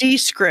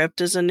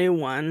 Descript is a new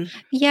one.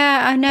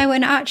 Yeah, I know.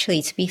 And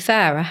actually, to be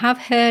fair, I have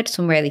heard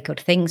some really good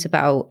things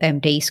about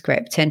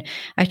Descript. And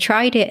I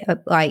tried it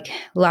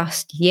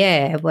last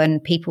year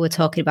when people were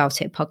talking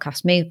about it at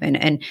Podcast Movement.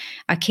 And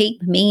I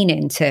keep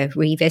meaning to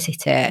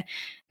revisit it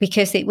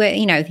because they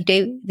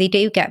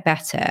do get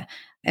better.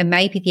 And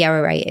maybe the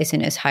error rate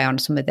isn't as high on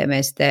some of them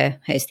as the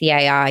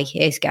AI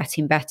is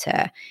getting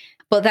better.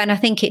 But then I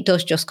think it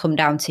does just come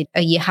down to,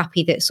 are you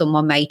happy that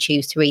someone may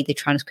choose to read the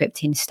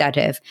transcript instead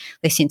of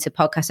listening to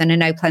podcasts? And I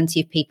know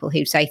plenty of people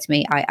who say to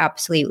me, I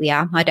absolutely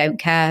am. I don't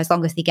care, as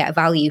long as they get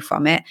value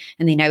from it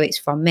and they know it's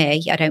from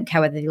me. I don't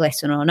care whether they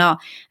listen or not.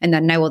 And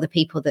then know other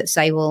people that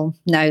say, well,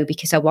 no,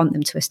 because I want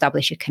them to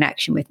establish a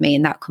connection with me.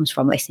 And that comes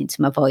from listening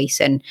to my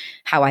voice and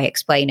how I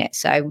explain it.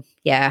 So,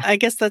 yeah. I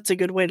guess that's a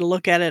good way to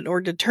look at it,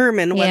 or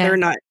determine whether or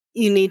not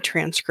you need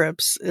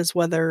transcripts, is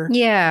whether.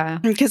 Yeah.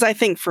 Because I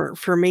think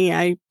for me,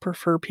 I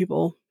prefer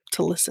people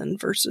to listen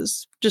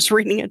versus just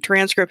reading a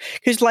transcript.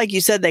 Because like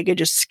you said, they could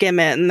just skim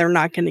it and they're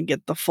not going to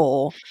get the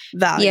full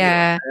value.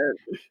 Yeah,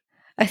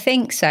 I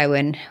think so.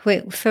 And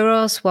for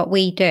us, what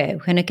we do,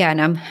 and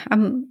again,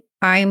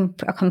 I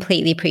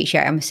completely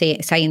appreciate I'm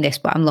saying this,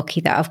 but I'm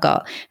lucky that I've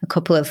got a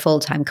couple of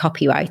full-time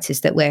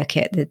copywriters that work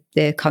at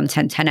the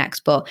Content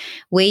 10X, but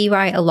we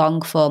write a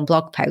long form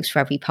blog post for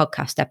every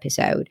podcast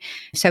episode.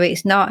 So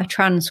it's not a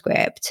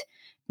transcript.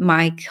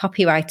 My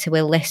copywriter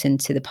will listen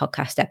to the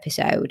podcast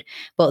episode,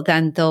 but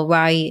then they'll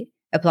write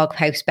a blog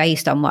post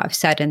based on what I've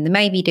said, and they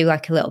maybe do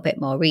like a little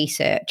bit more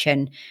research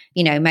and,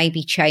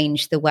 maybe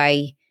change the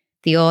way,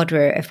 the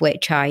order of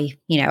which I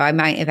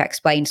might have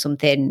explained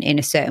something in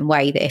a certain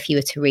way that if you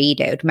were to read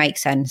it, it would make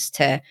sense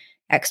to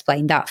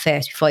explain that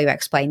first before you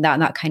explain that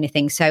and that kind of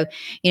thing. So,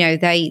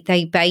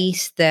 they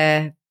base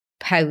the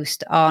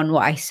post on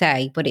what I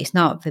say, but it's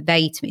not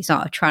verbatim, it's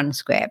not a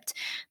transcript,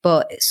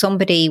 but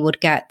somebody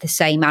would get the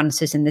same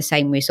answers and the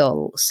same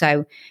results.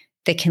 So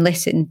they can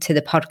listen to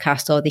the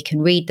podcast or they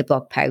can read the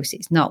blog post.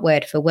 It's not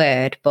word for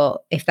word,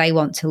 but if they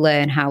want to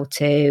learn how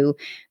to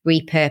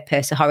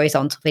repurpose a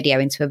horizontal video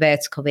into a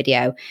vertical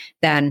video,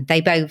 then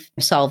they both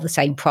solve the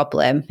same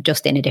problem,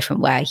 just in a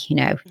different way,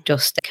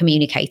 just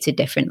communicated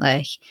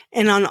differently.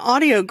 And on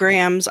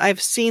audiograms,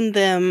 I've seen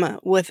them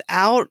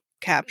without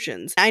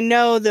captions. I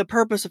know the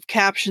purpose of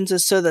captions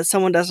is so that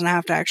someone doesn't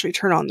have to actually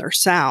turn on their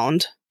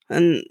sound.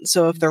 And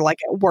so if they're like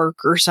at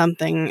work or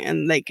something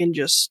and they can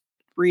just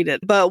read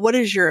it. But what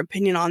is your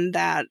opinion on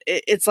that?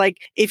 It's like,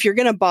 if you're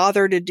going to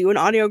bother to do an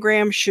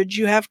audiogram, should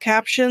you have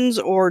captions,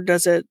 or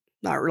does it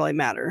not really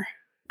matter?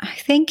 I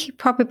think you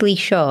probably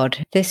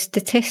should. The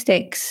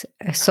statistics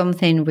are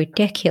something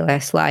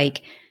ridiculous,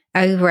 like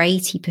over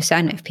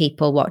 80% of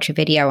people watch a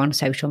video on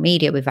social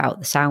media without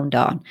the sound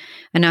on.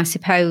 And I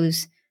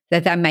suppose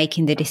they're then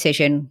making the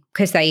decision,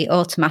 because they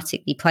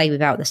automatically play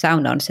without the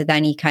sound on. So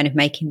then you're kind of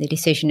making the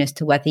decision as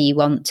to whether you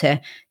want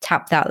to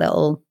tap that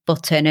little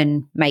button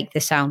and make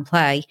the sound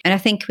play. And I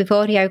think with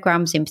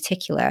audiograms in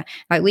particular,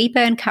 like we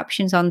burn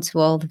captions onto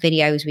all the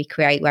videos we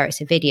create where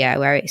it's a video,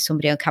 where it's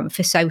somebody on camera,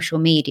 for social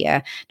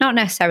media, not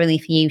necessarily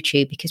for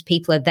YouTube, because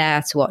people are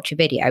there to watch a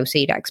video, so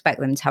you'd expect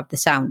them to have the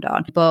sound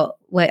on. But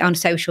on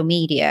social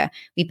media,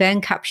 we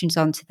burn captions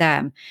onto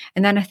them.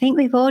 And then I think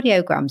with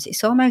audiograms,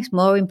 it's almost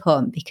more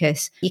important,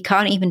 because you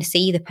can't even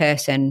see the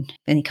person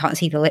and you can't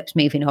see the lips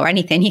moving or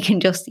anything. You can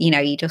just,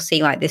 you just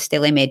see like this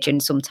still image,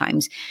 and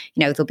sometimes,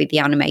 there'll be the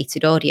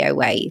animated audio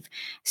wave.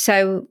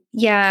 So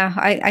yeah,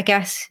 I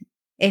guess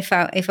if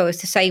I was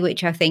to say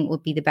which I think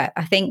would be the best,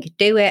 I think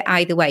do it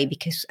either way,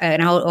 because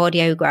an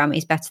audiogram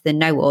is better than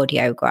no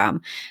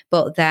audiogram.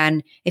 But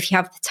then if you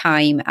have the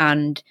time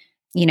and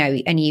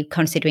and you're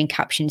considering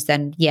captions,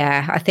 then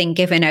yeah, I think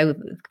given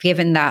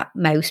that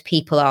most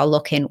people are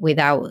looking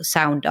without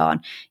sound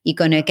on, you're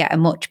going to get a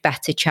much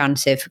better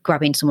chance of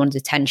grabbing someone's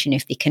attention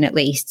if they can at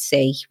least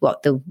see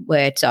what the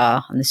words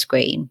are on the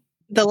screen.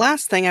 The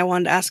last thing I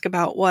wanted to ask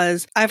about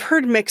was, I've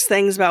heard mixed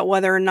things about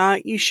whether or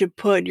not you should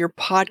put your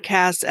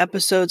podcast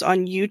episodes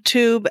on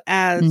YouTube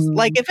as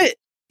like,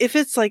 if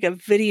it's like a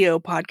video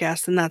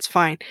podcast, then that's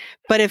fine.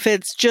 But if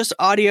it's just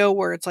audio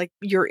where it's like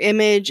your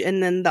image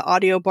and then the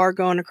audio bar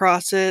going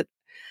across it,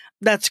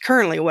 that's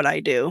currently what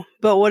I do.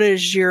 But what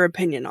is your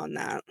opinion on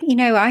that?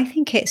 I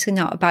think it's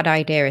not a bad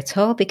idea at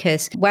all,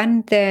 because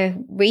when the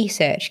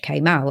research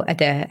came out,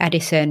 the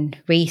Edison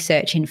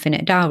Research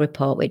Infinite Dial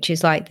report, which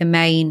is like the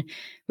main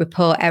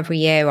report every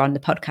year on the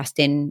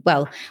podcasting,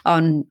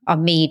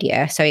 on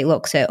media. So it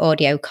looks at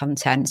audio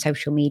content,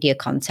 social media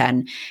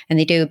content, and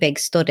they do a big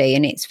study,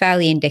 and it's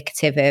fairly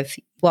indicative of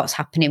what's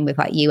happening with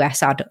like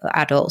US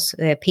adults,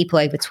 people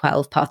over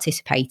 12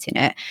 participate in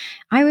it.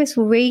 I was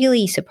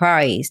really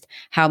surprised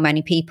how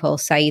many people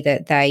say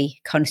that they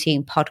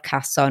consume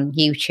podcasts on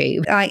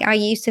YouTube. I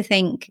used to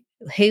think,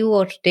 who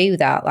would do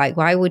that? Like,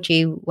 why would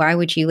you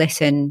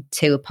listen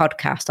to a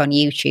podcast on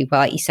YouTube?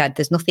 Well, like you said,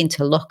 there's nothing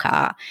to look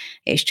at.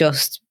 It's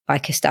just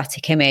like a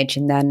static image,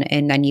 and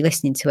then you're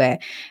listening to it.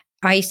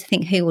 I used to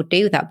think, who would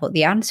do that? But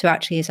the answer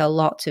actually is a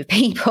lot of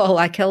people.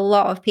 Like, a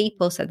lot of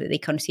people said that they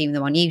consume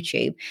them on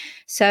YouTube.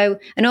 So,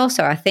 and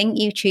also I think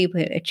YouTube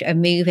are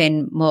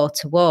moving more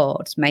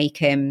towards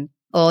making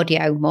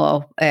audio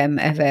more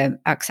of an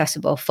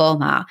accessible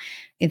format.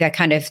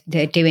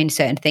 They're doing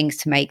certain things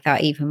to make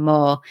that even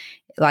more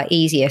like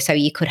easier. So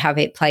you could have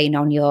it playing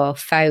on your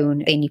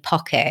phone in your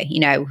pocket,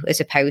 as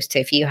opposed to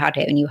if you had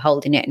it and you were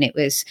holding it and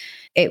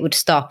it would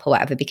stop or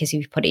whatever, because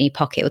if you put it in your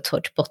pocket, it would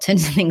touch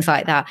buttons and things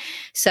like that.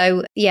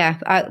 So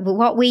yeah,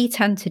 what we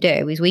tend to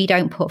do is we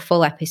don't put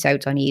full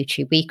episodes on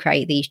YouTube. We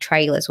create these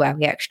trailers where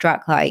we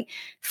extract like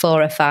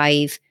 4 or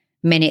 5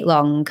 minute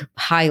long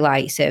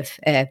highlights of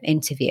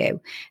interview,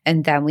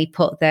 and then we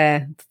put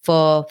the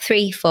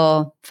 3,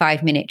 4,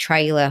 5 minute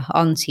trailer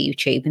onto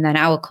YouTube. And then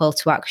our call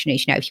to action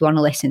is, if you want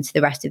to listen to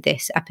the rest of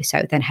this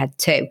episode, then head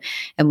to,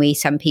 and we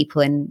send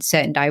people in a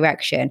certain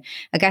direction.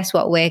 I guess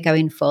what we're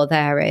going for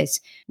there is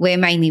we're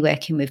mainly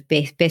working with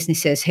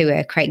businesses who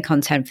are creating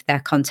content for their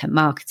content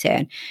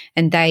marketing,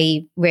 and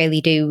they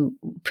really do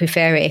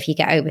prefer it if you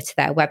get over to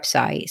their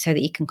website so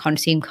that you can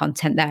consume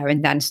content there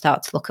and then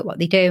start to look at what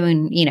they do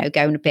and,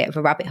 go in a bit of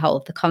a rabbit hole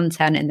of the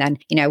content and then,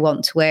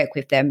 want to work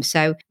with them.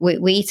 So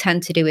we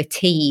tend to do a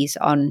tease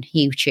on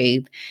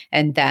YouTube,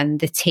 and then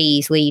the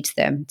tease leads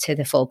them to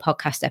the full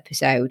podcast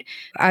episode.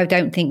 I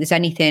don't think there's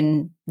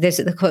anything, there's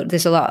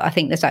a lot, I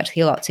think there's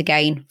actually a lot to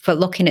gain for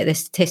looking at the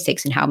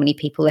statistics and how many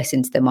people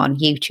listen to them on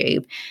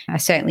YouTube. I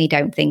certainly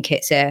don't think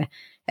it's a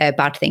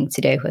bad thing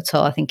to do at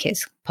all. I think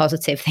it's a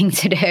positive thing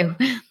to do.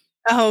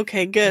 Oh,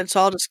 okay, good.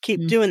 So I'll just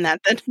keep doing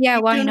that then. Yeah,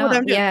 Keep why doing what not?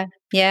 I'm doing.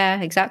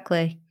 Yeah,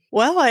 exactly.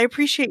 Well, I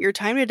appreciate your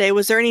time today.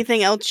 Was there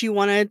anything else you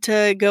wanted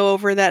to go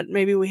over that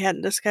maybe we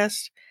hadn't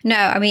discussed? No,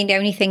 I mean, the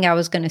only thing I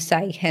was going to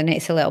say, and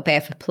it's a little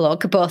bit of a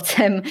plug, but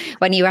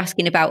when you're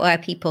asking about where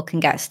people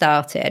can get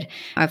started,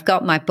 I've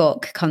got my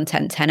book,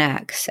 Content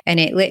 10X, and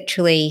it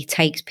literally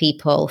takes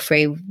people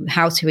through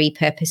how to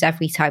repurpose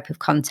every type of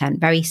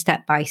content, very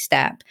step by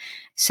step.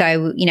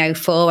 So,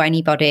 for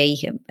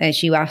anybody,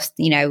 as you asked,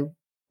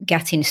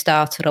 getting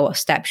started, or what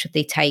steps should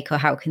they take, or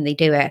how can they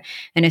do it?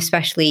 And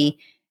especially,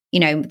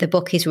 the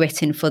book is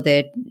written for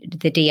the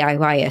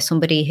DIYer,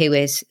 somebody who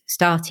is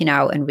starting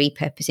out and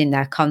repurposing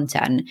their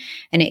content.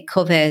 And it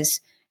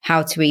covers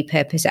how to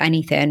repurpose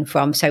anything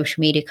from social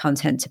media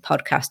content to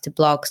podcasts to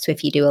blogs to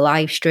if you do a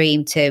live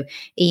stream to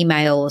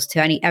emails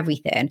to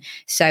everything.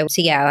 So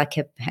yeah, I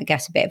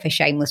guess a bit of a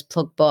shameless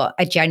plug, but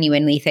I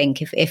genuinely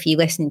think if you're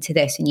listening to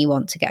this and you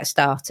want to get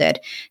started,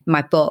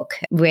 my book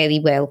really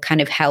will kind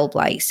of help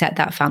set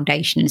that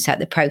foundation and set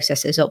the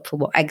processes up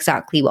for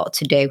exactly what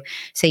to do.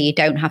 So you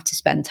don't have to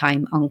spend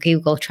time on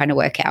Google trying to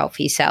work it out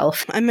for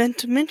yourself. I meant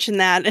to mention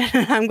that,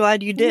 and I'm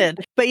glad you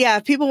did. But yeah,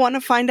 if people want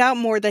to find out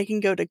more, they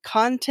can go to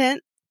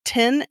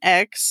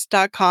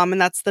content10x.com,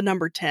 and that's the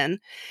number 10.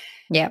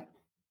 Yep.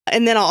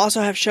 And then I'll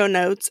also have show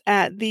notes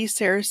at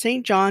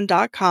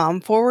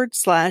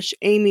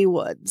thesarahstjohn.com/Amy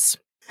Woods.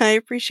 I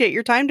appreciate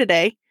your time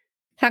today.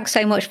 Thanks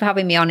so much for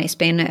having me on. It's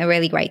been a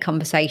really great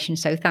conversation,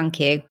 so thank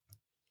you.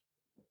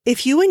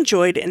 If you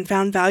enjoyed and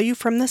found value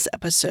from this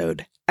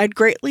episode, I'd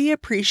greatly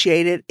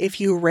appreciate it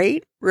if you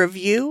rate,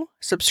 review,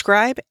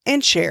 subscribe,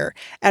 and share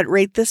at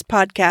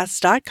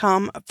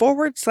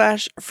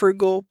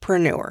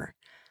ratethispodcast.com/frugalpreneur.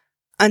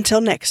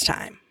 Until next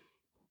time.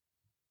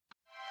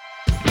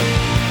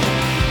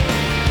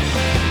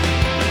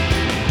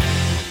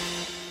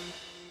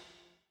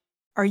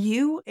 Are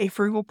you a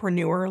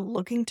frugalpreneur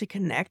looking to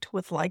connect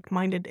with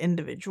like-minded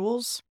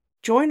individuals?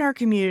 Join our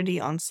community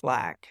on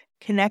Slack.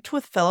 Connect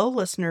with fellow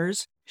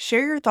listeners,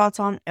 share your thoughts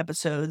on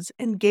episodes,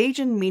 engage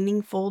in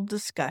meaningful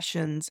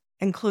discussions,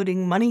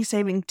 including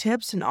money-saving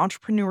tips and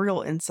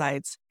entrepreneurial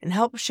insights, and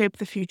help shape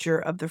the future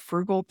of the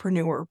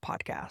Frugalpreneur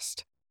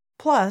podcast.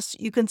 Plus,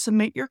 you can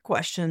submit your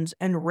questions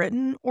in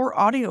written or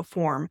audio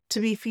form to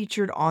be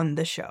featured on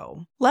the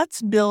show.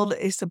 Let's build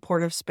a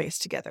supportive space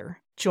together.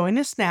 Join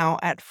us now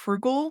at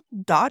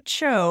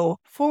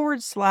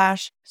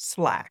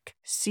frugal.show/Slack.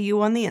 See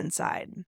you on the inside.